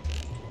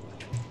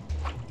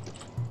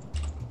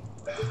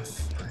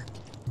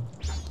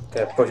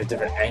 Gotta approach a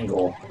different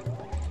angle.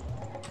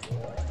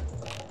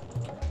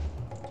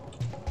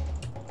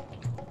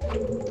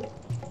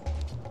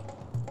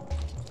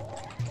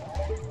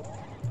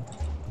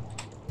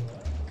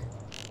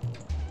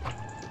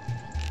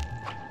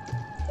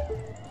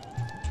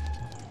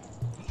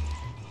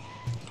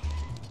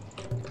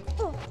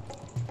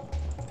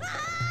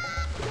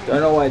 Don't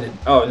know why I didn't.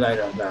 Oh, no.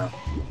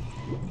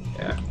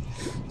 Yeah.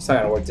 It's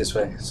not gonna work this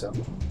way, so.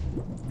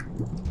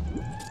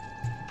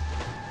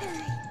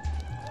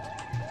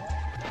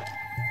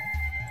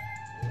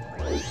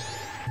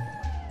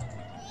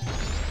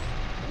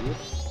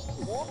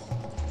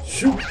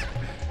 Shoot!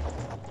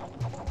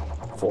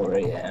 4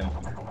 a.m.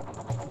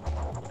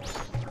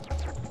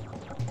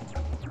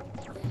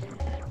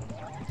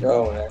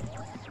 Oh man.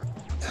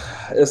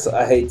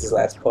 I hate this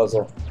last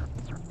puzzle.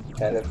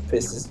 Kind of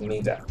pisses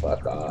me the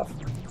fuck off.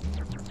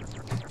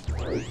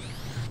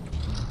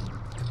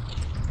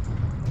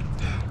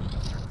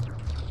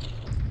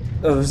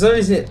 For some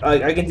reason,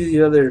 I can do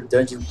the other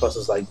dungeon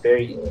puzzles like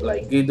very,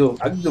 like I can do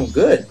them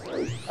good.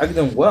 I can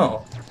do them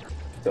well.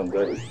 Doing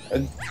good.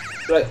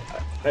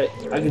 I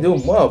can do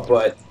them well,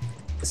 but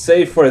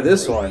save for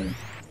this one.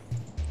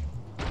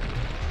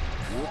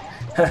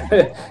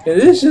 It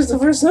is just the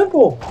first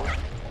simple.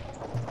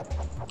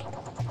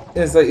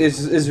 It's like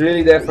it's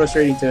really that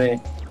frustrating to me.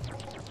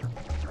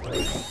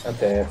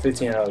 Okay,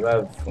 15 out of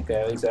 11. Okay,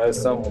 at least I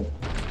was someone.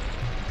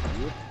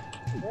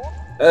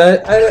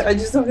 I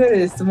just don't get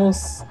it. It's the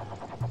most.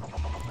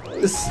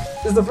 This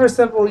is the first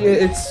temple. Yeah,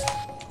 it's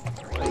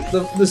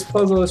this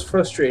puzzle is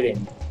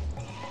frustrating.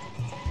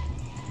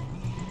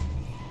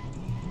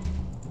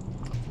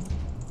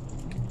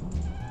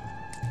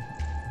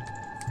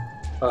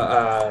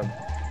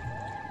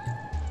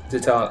 To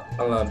tell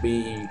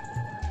B.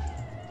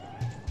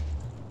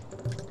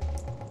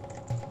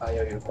 I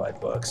owe you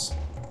 $5.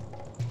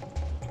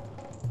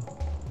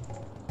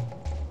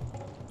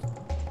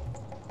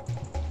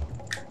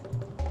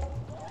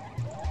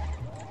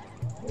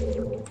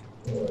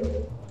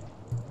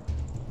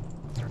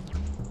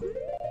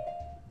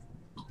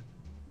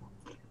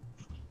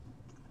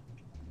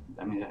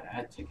 I mean,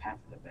 I take half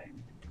of the bag.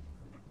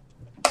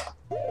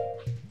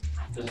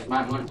 This is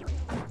my money.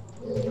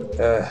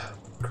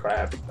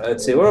 Crap.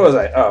 Let's see. Where was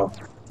I? Oh.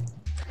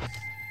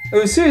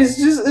 Oh, serious?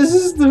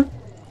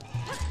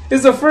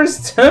 It's the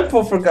first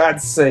temple, for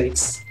God's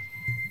sakes.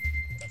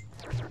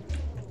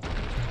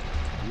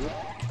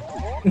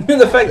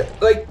 The fact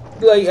that, like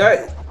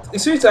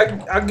seriously,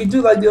 I could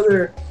do like the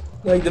other,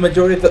 like the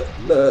majority of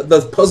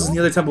the puzzles in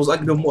the other temples. I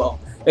can do them well,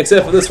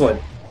 except for this one,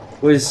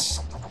 which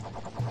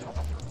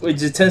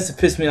just tends to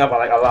piss me off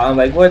like a lot. I'm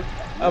like, what?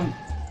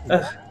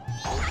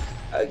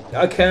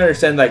 I can't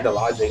understand like the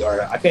logic,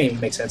 or I can't even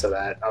make sense of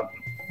that.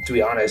 To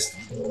be honest.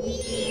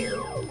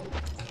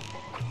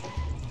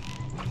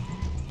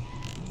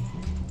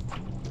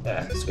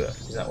 Yeah, let's go.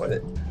 He's not worth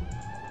it.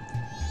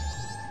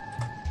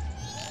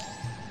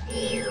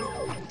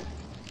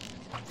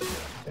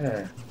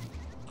 Yeah.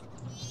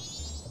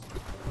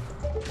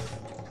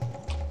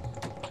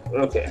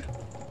 Okay.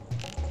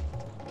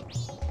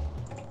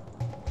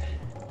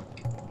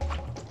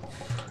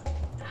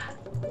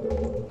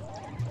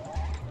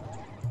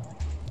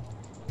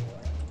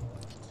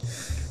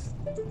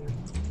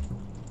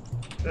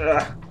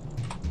 Ugh.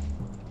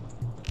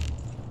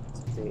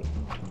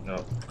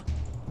 No.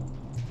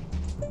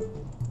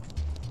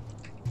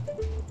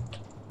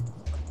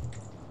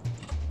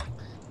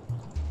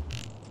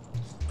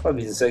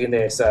 Probably the second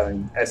day I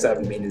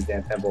haven't been in this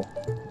damn temple.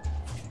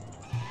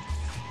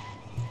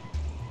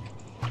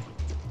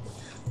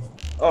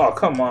 Oh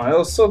come on, that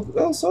was so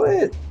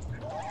it.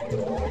 Okay, a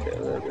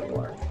little bit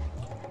more.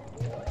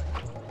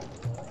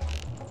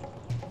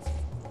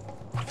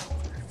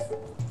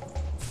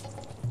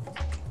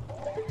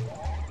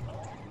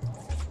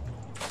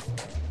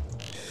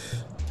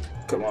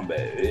 Come on,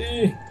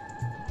 baby.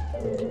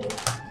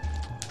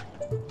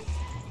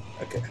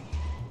 Okay.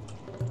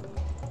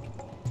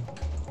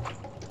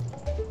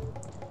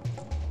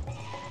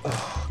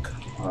 Oh,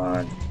 come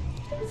on.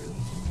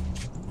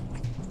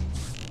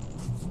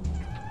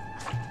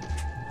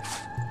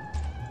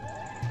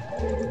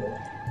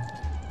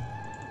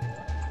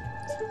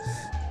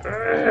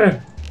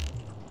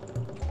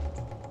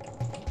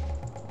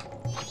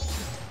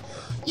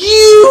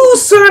 You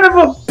son of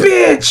a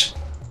bitch!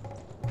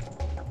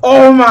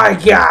 Oh my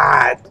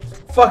god!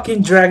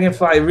 Fucking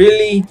dragonfly,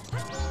 really?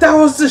 That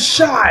was the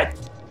shot!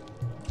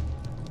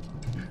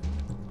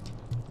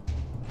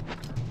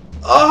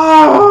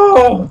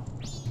 Oh!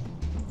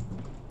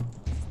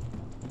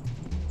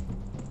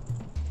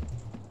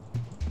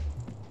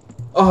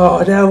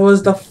 Oh, that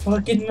was the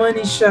fucking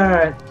money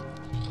shot!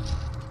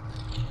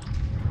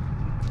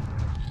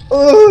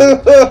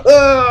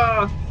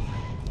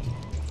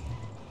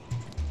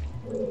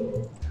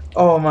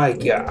 Oh my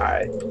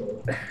god.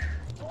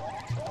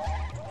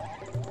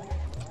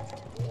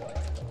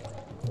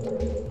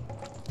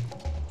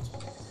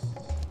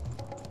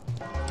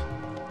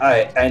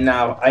 I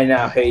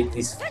now hate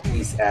these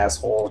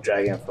asshole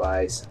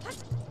dragonflies.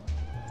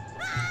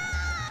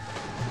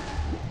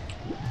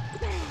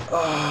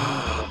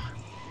 Oh.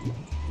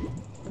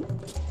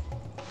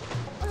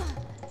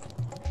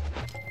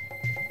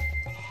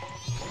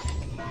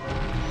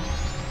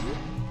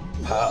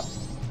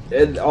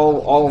 And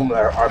all of them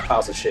are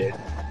piles of shit.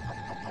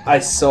 I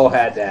so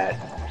had that.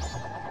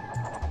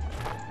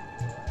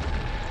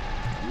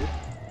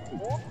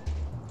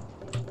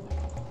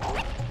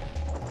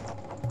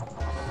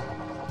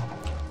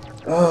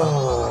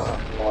 Oh.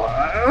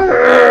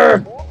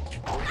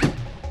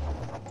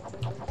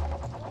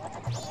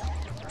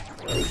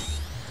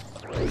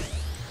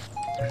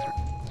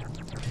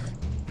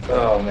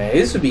 Oh man,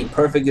 this would be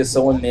perfect if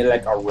someone made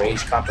like a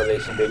rage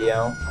compilation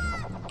video.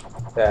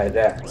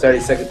 Yeah, sorry,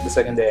 the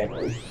second day.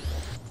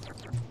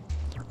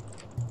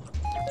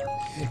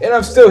 And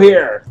I'm still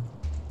here!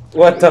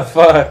 What the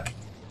fuck?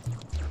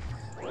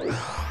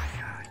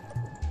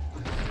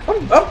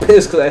 I'm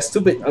pissed because that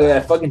stupid,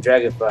 that fucking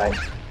dragonfly.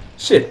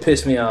 Shit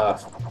pissed me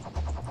off.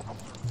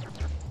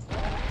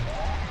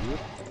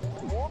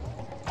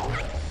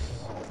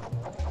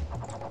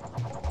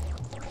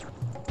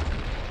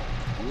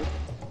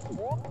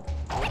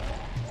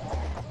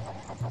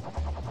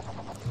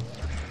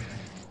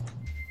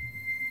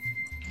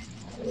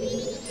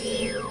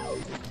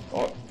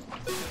 Oh,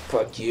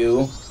 fuck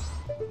you.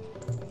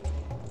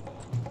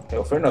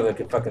 Yo, Fernando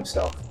can fuck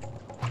himself.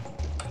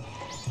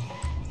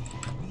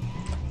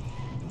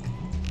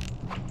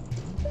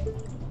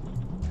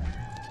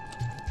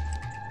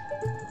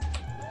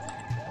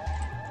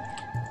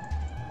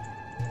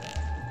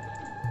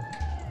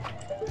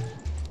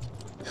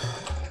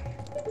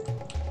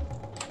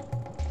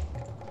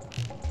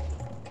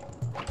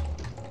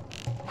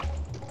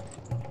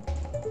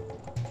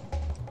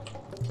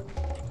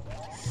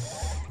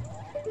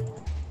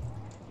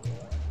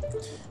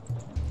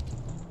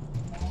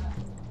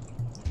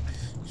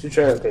 Should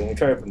try. Okay, you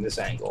try it from this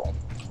angle.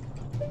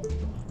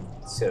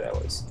 Let's see how that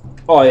works.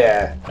 Oh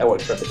yeah, that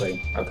worked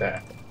perfectly. Okay.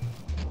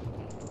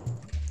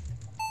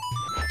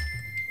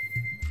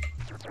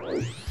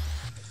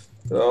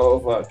 Oh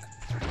fuck.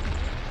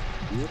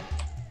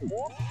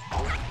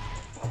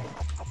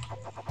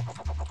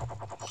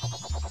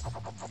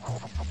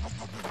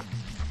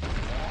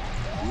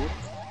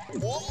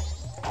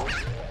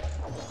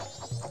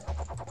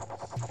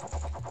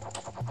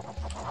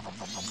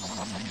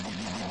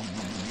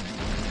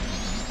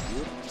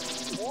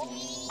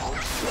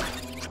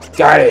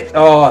 Got it!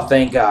 Oh,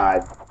 thank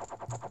God.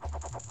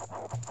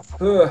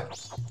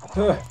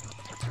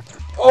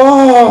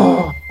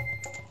 Oh!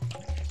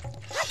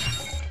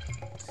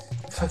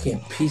 Fucking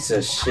piece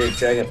of shit,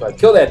 Dragonfly.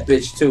 Kill that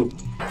bitch, too.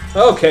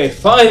 Okay,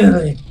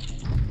 finally!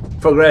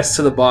 Progress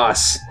to the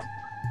boss.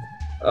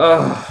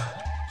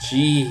 Oh,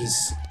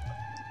 jeez.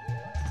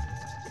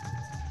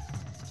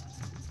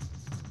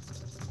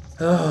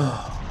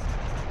 Oh.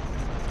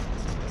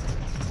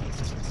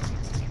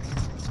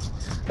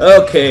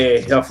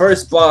 Okay, our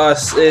first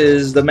boss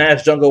is the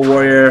Masked Jungle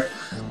Warrior,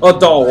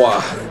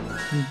 Odawa.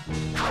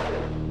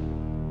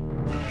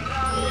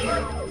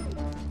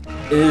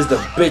 It is the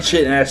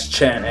bitchin' ass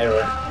chant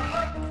era.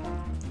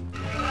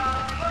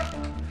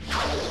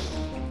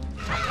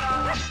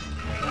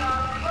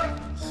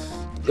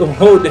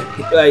 Oh,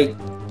 like,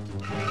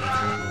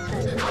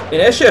 and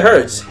that shit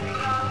hurts.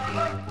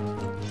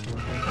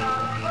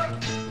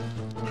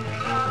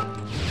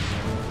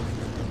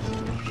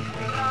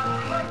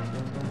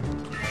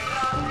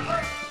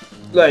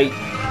 Like,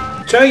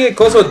 trying to get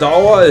close to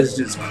Odawa is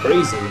just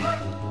crazy.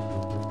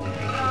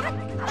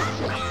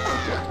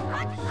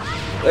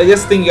 Like,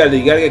 this thing you gotta do.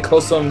 You gotta get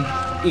close to him.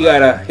 You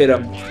gotta hit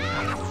him.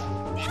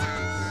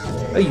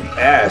 Oh, you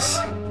ass.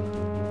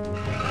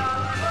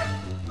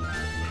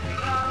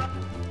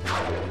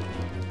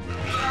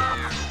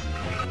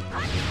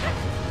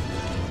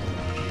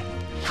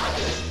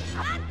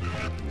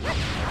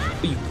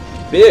 Oh, you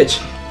bitch.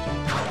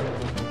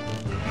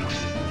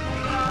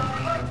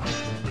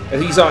 I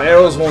think he saw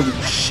arrows won't do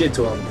shit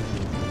to him.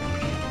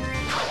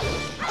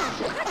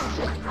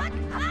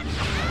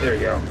 There we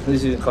go. At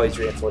least you can call these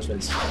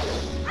reinforcements.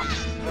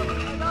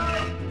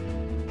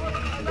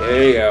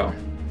 There you go.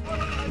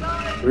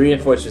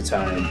 Reinforcement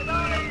time.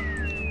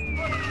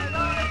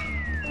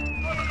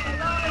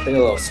 Think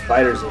of little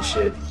spiders and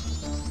shit.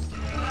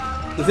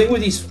 The thing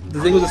with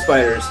the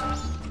spiders,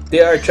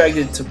 they are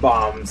attracted to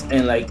bombs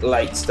and like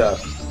light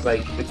stuff,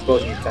 like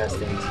explosion kind of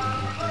things.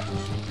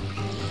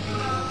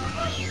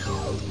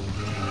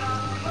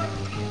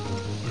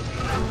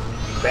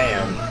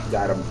 Bam!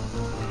 Got him.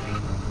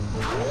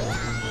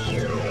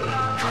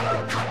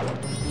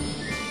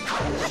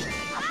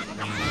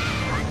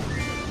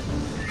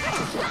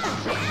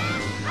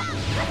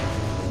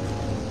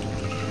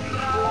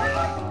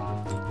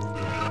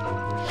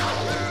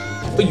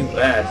 Oh, you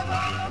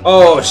ass.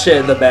 Oh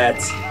shit, the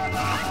bats.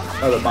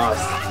 Oh, the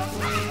moths.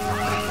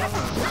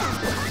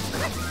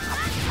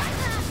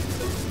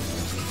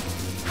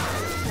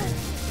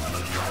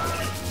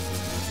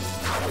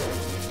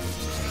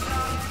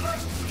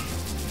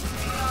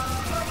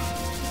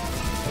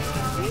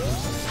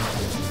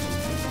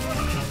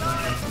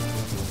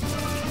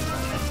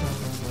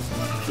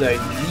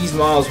 Like, these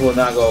models will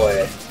not go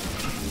away.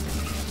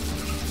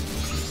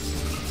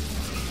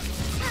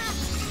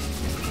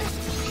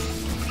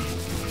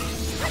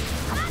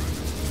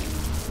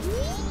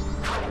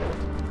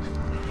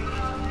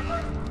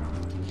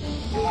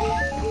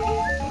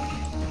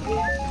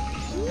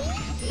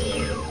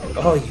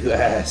 Oh, you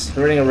ass.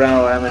 Running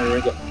around while I'm in a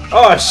ring.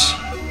 Oh,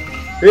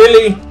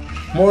 really?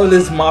 More of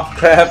this moth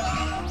crap?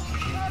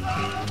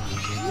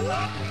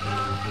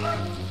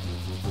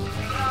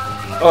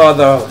 Oh,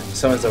 no. He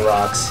summons the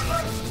rocks.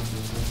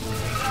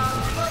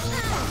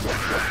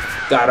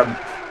 Got him.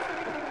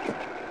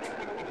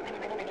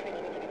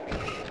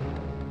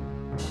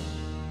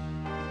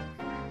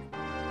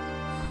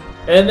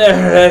 And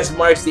there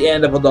marks the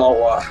end of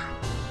Odawa.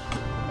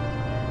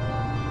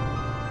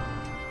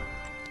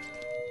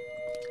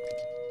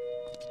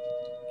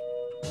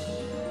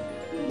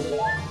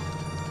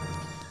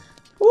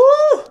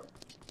 Woo!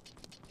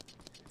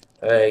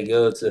 Alright,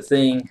 go to the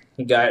thing.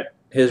 He got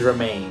his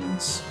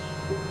remains.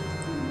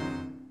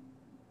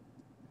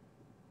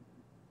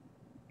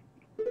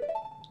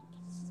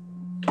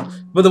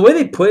 But the way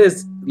they put it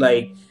is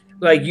like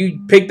you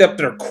picked up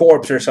their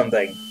corpse or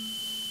something.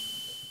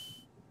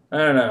 I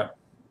don't know.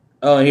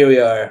 Oh, here we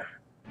are.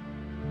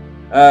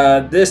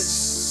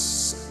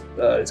 This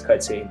it's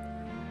cutscene.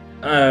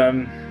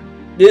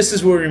 This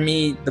is where we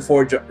meet the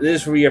four.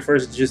 This is where we are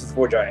first introduced to the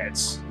four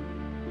giants.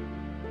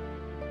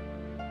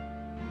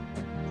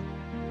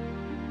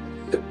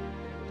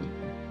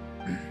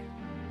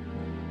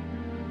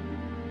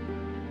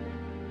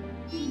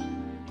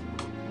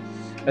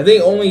 I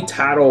think only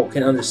Taro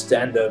can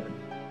understand them.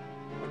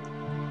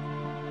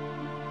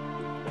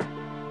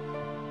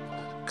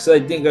 Cause I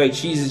think like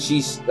she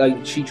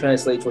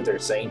translates what they're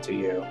saying to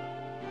you.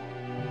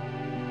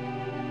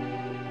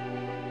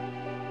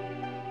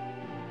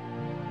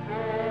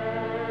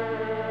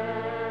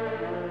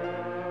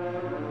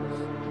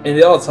 And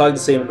they all talk the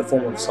same in the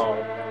form of a song.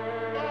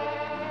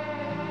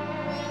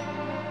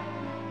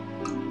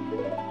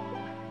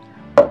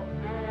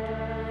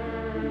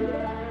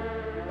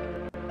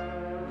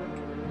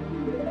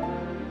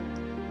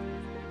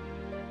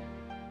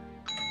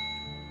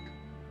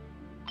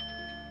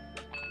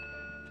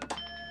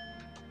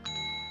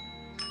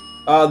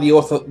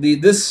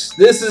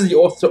 This is the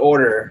oath to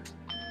order.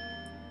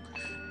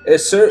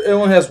 It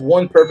only has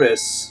one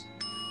purpose.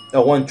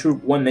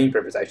 One main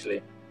purpose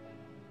actually.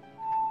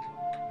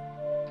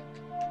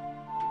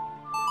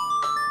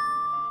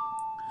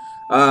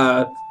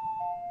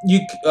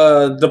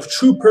 The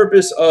true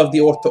purpose of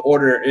the oath to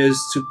order is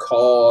to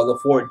call the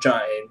four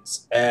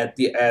giants at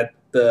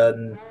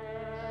the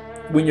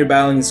when you're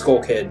battling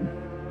Skull Kid.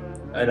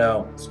 I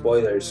know,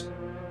 spoilers.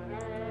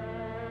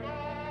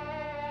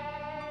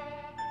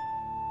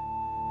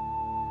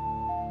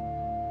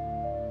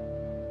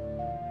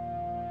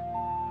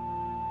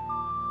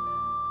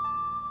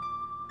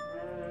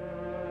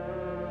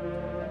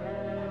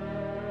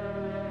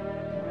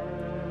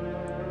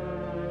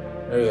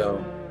 There you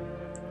go.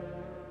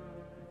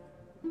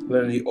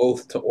 Learn the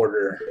oath to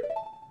order.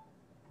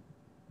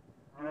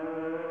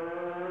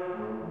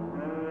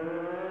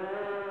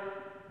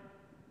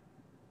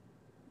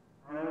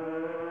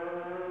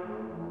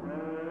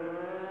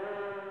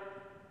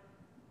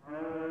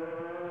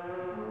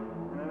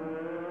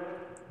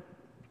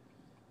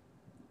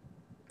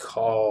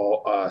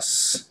 Call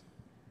us.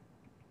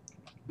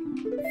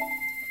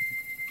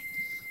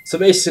 So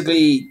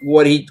basically,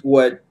 what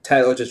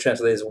Tyler just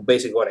translated is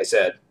basically what I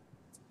said.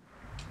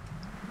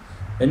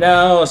 And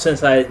now,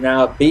 since I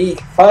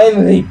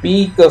finally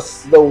beat the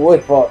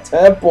Woodfall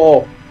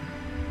Temple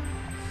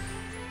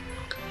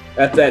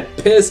at that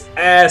piss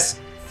ass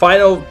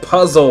final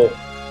puzzle,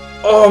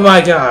 oh my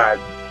god,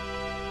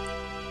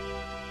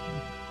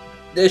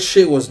 this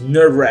shit was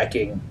nerve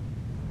wracking.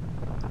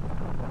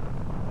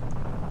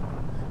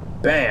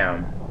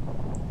 Bam.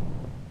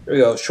 There we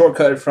go.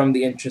 Shortcut from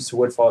the entrance to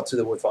Woodfall to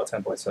the Woodfall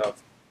Temple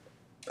itself.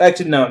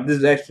 Actually, no. This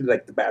is actually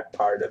like the back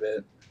part of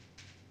it.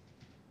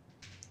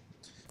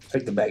 It's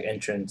like the back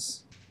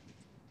entrance.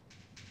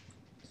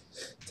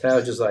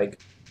 Taylor's just like...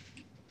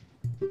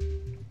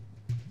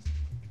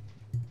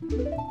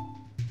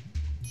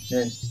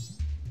 Man.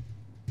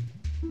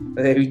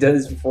 Have you done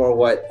this before?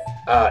 What?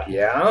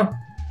 Yeah?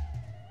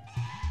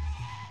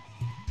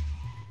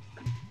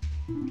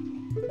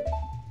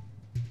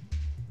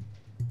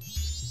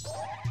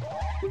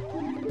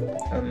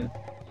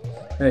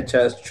 And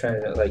Chad's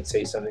trying to like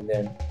say something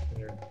then.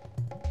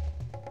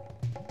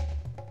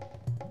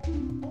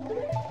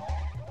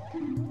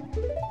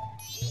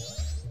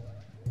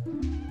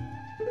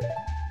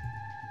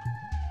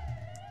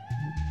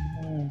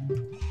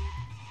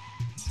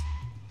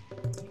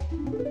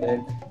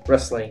 And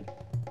wrestling.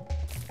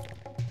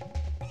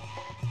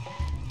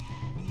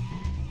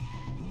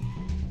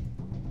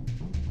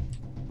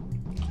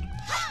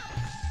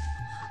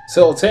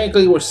 So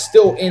technically we're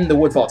still in the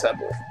Woodfall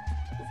Temple.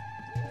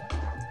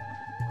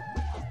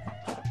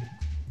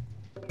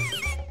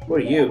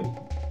 What are you?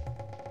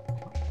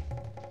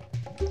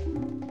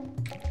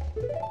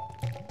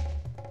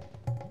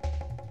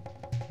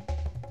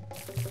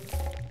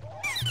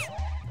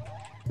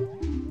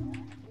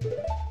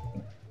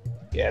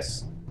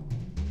 Yes.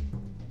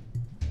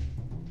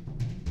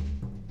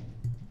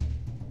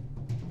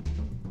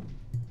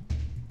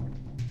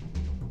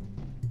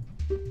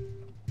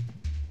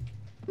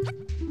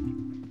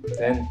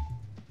 Then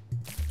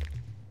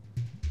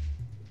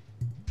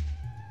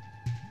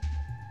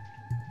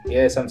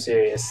yes, I'm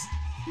serious.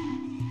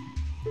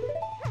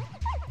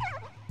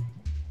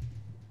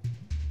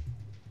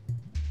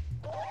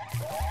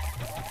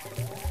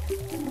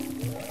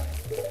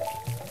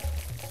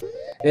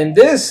 And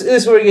this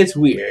is where it gets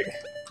weird.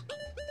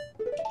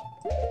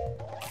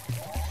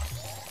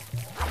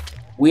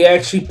 We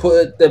actually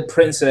put the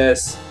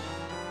princess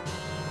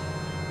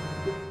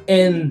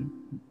in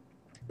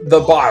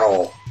the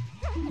bottle.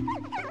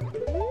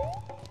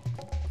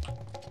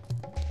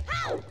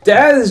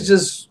 That is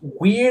just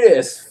weird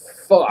as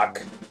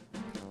fuck.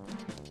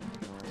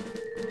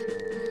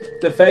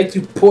 The fact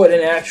you put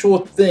an actual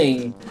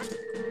thing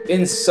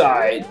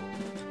inside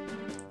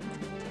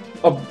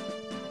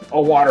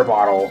a water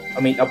bottle.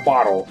 I mean, a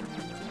bottle.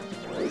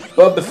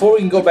 But before we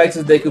can go back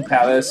to the Deku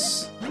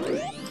Palace,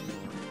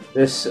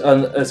 there's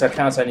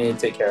accounts I need to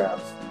take care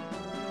of.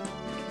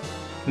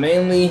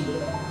 Mainly...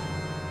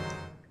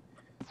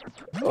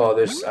 Oh,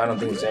 I don't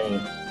think there's anything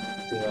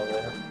over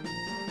there.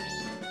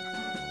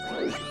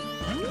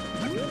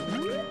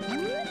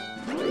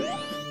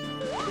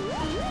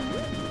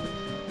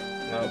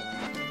 Nope,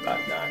 not.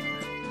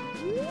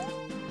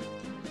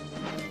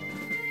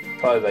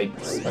 Probably like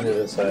under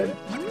the side.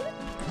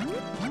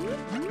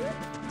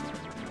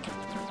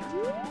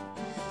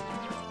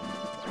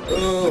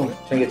 Oh,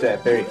 trying to get to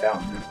that fairy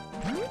fountain.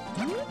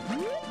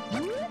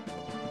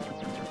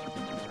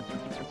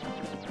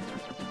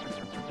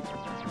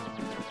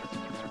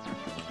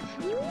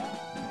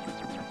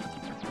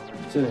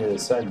 To the other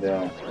side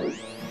though.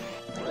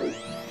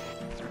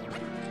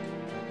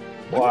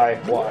 Why?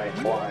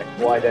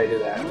 Why did I do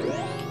that?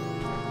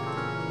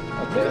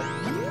 Okay.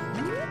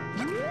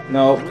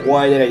 No,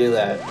 why did I do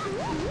that?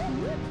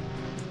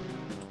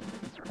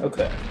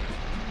 Okay.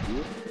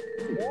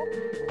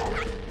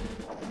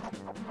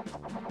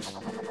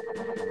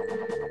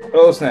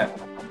 Oh snap.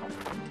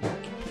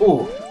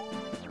 Ooh.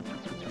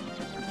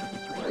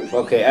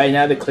 Okay, I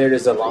now declare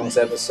this the longest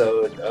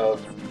episode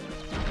of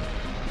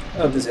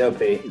this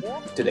LP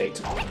to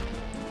date.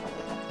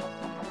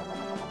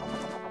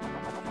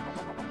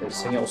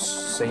 Senor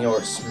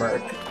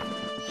Smirk.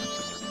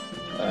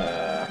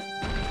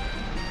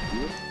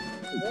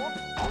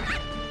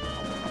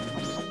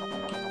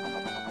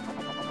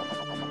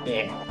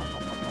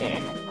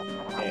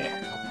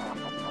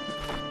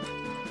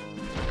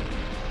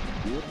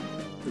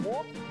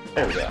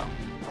 There we go.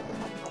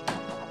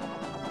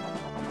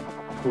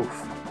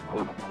 Oof.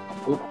 Oop.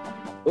 Oop.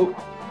 Oop.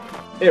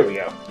 There we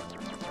go.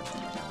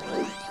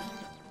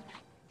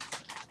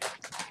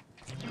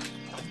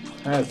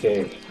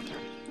 Okay.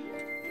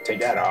 Take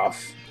that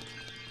off.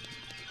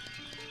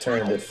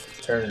 Turn to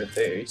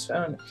fairies.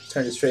 Found.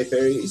 Turn to stray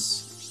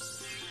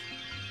fairies.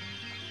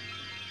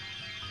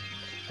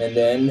 And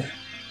then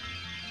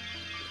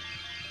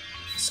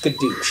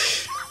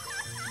skadoosh.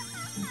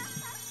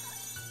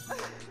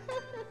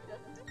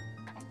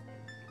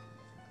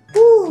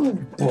 Woo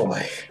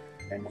boy.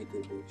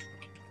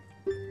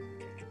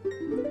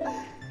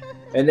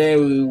 And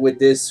then with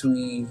this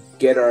we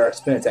get our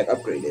spin attack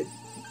upgraded.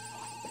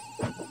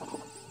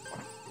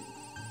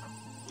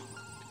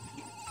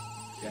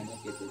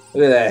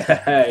 Look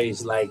at that.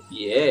 He's like,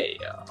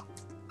 yeah.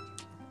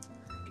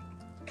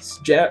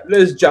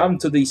 Let's jump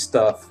to this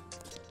stuff.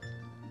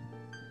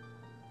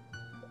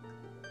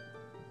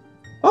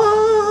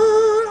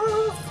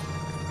 Ah!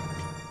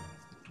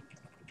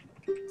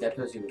 That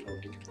was you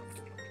hoping.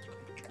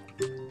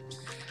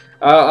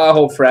 I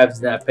hope Frab's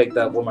not picked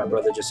up what my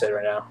brother just said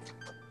right now.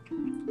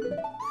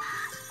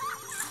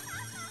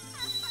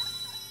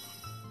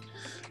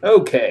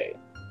 Okay.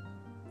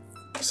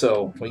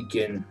 So we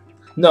can.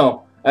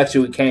 No,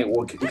 actually we can't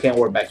work. We can't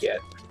work back yet.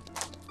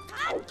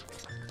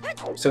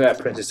 Still got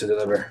princess to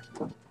deliver.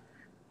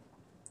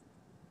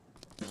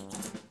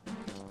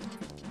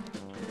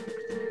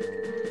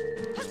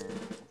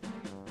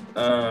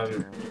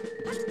 Okay.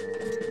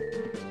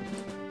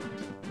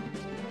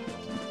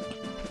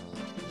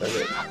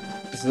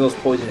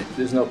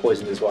 There's no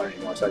poison in this water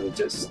anymore, so I can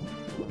just.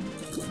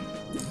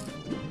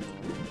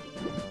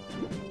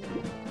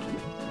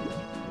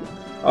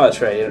 Oh,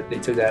 that's right. They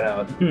took that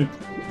out. Oh.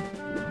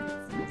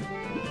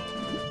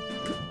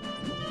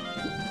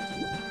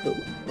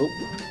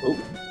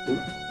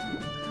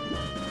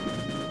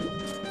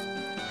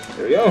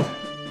 There we go.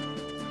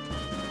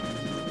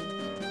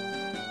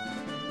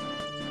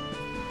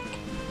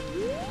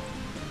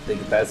 They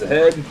can pass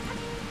ahead.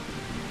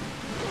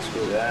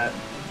 Screw that.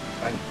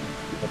 I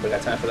hope I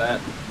got time for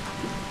that.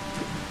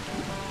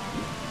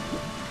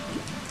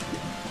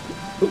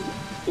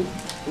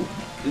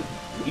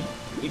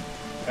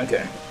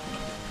 Okay.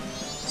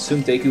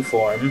 Sunteku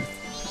form.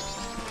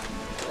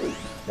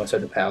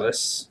 Outside the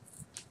palace.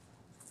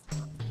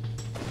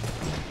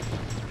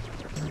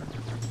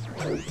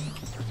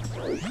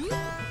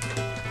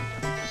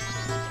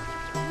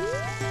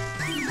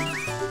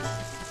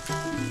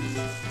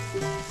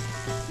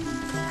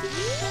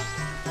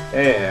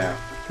 Yeah,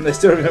 I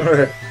still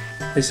remember.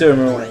 I still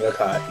remember when I got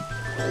caught.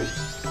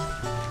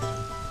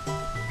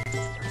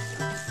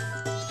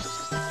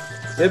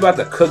 They're about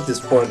to cook this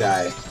poor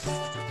guy.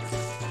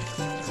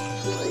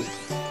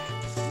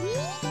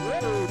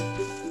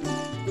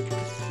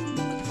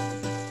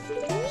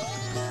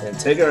 And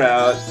take her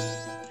out.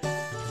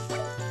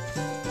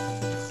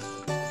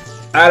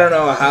 I don't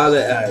know how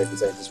that.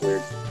 It's just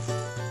weird.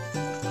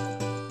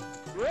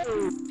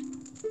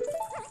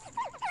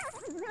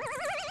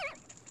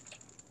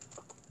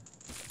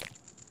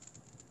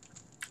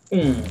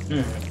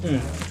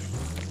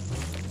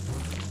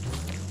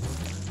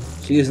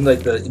 She isn't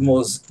like the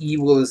most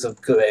evilest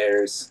of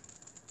glares.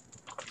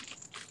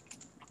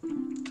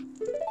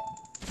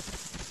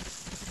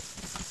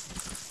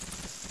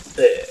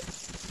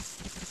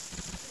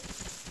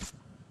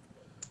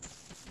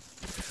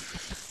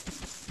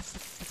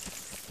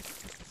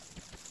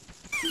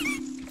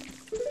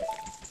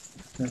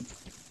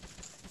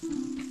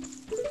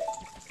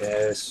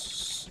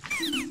 Yes.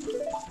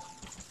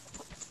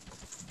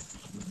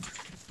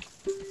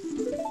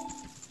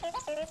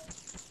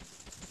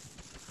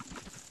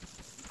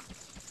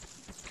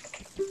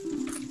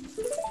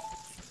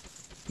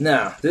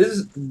 Now, this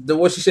is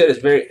what she said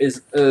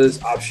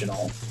is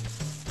optional.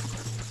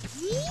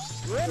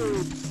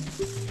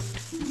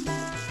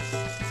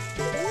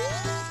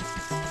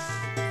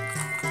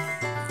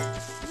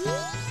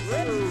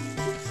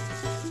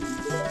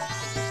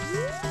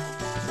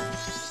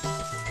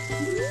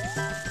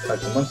 Like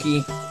the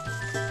monkey.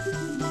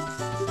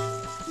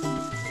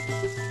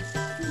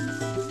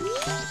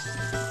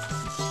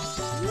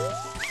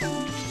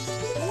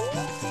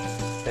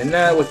 And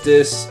now with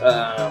this,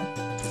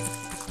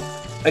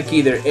 like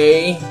either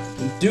A,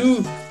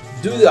 do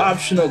do the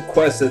optional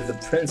quest that the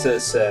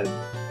princess said.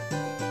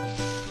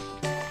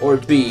 Or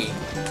B,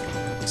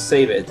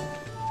 save it.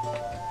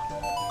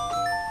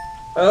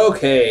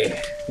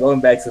 Okay, going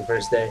back to the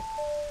first day.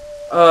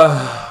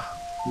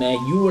 Man,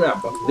 you would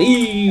not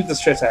believe the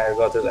stress I had to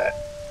go through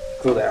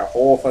that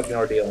whole fucking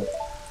ordeal.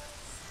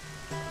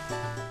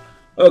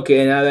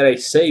 Okay, now that I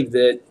saved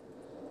it,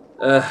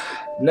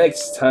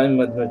 next time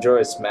with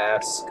Majora's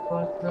Mask,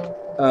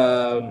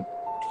 um,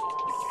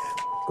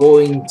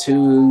 going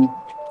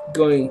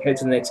head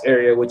to the next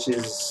area, which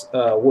is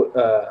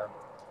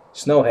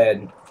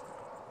Snowhead,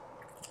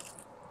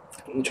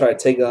 and try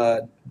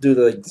to do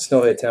the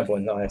Snowhead Temple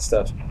and all that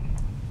stuff.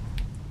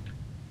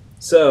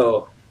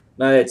 So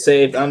now that it's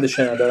saved, I'm the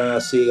Channel. I'll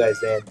see you guys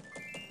then.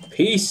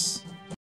 Peace.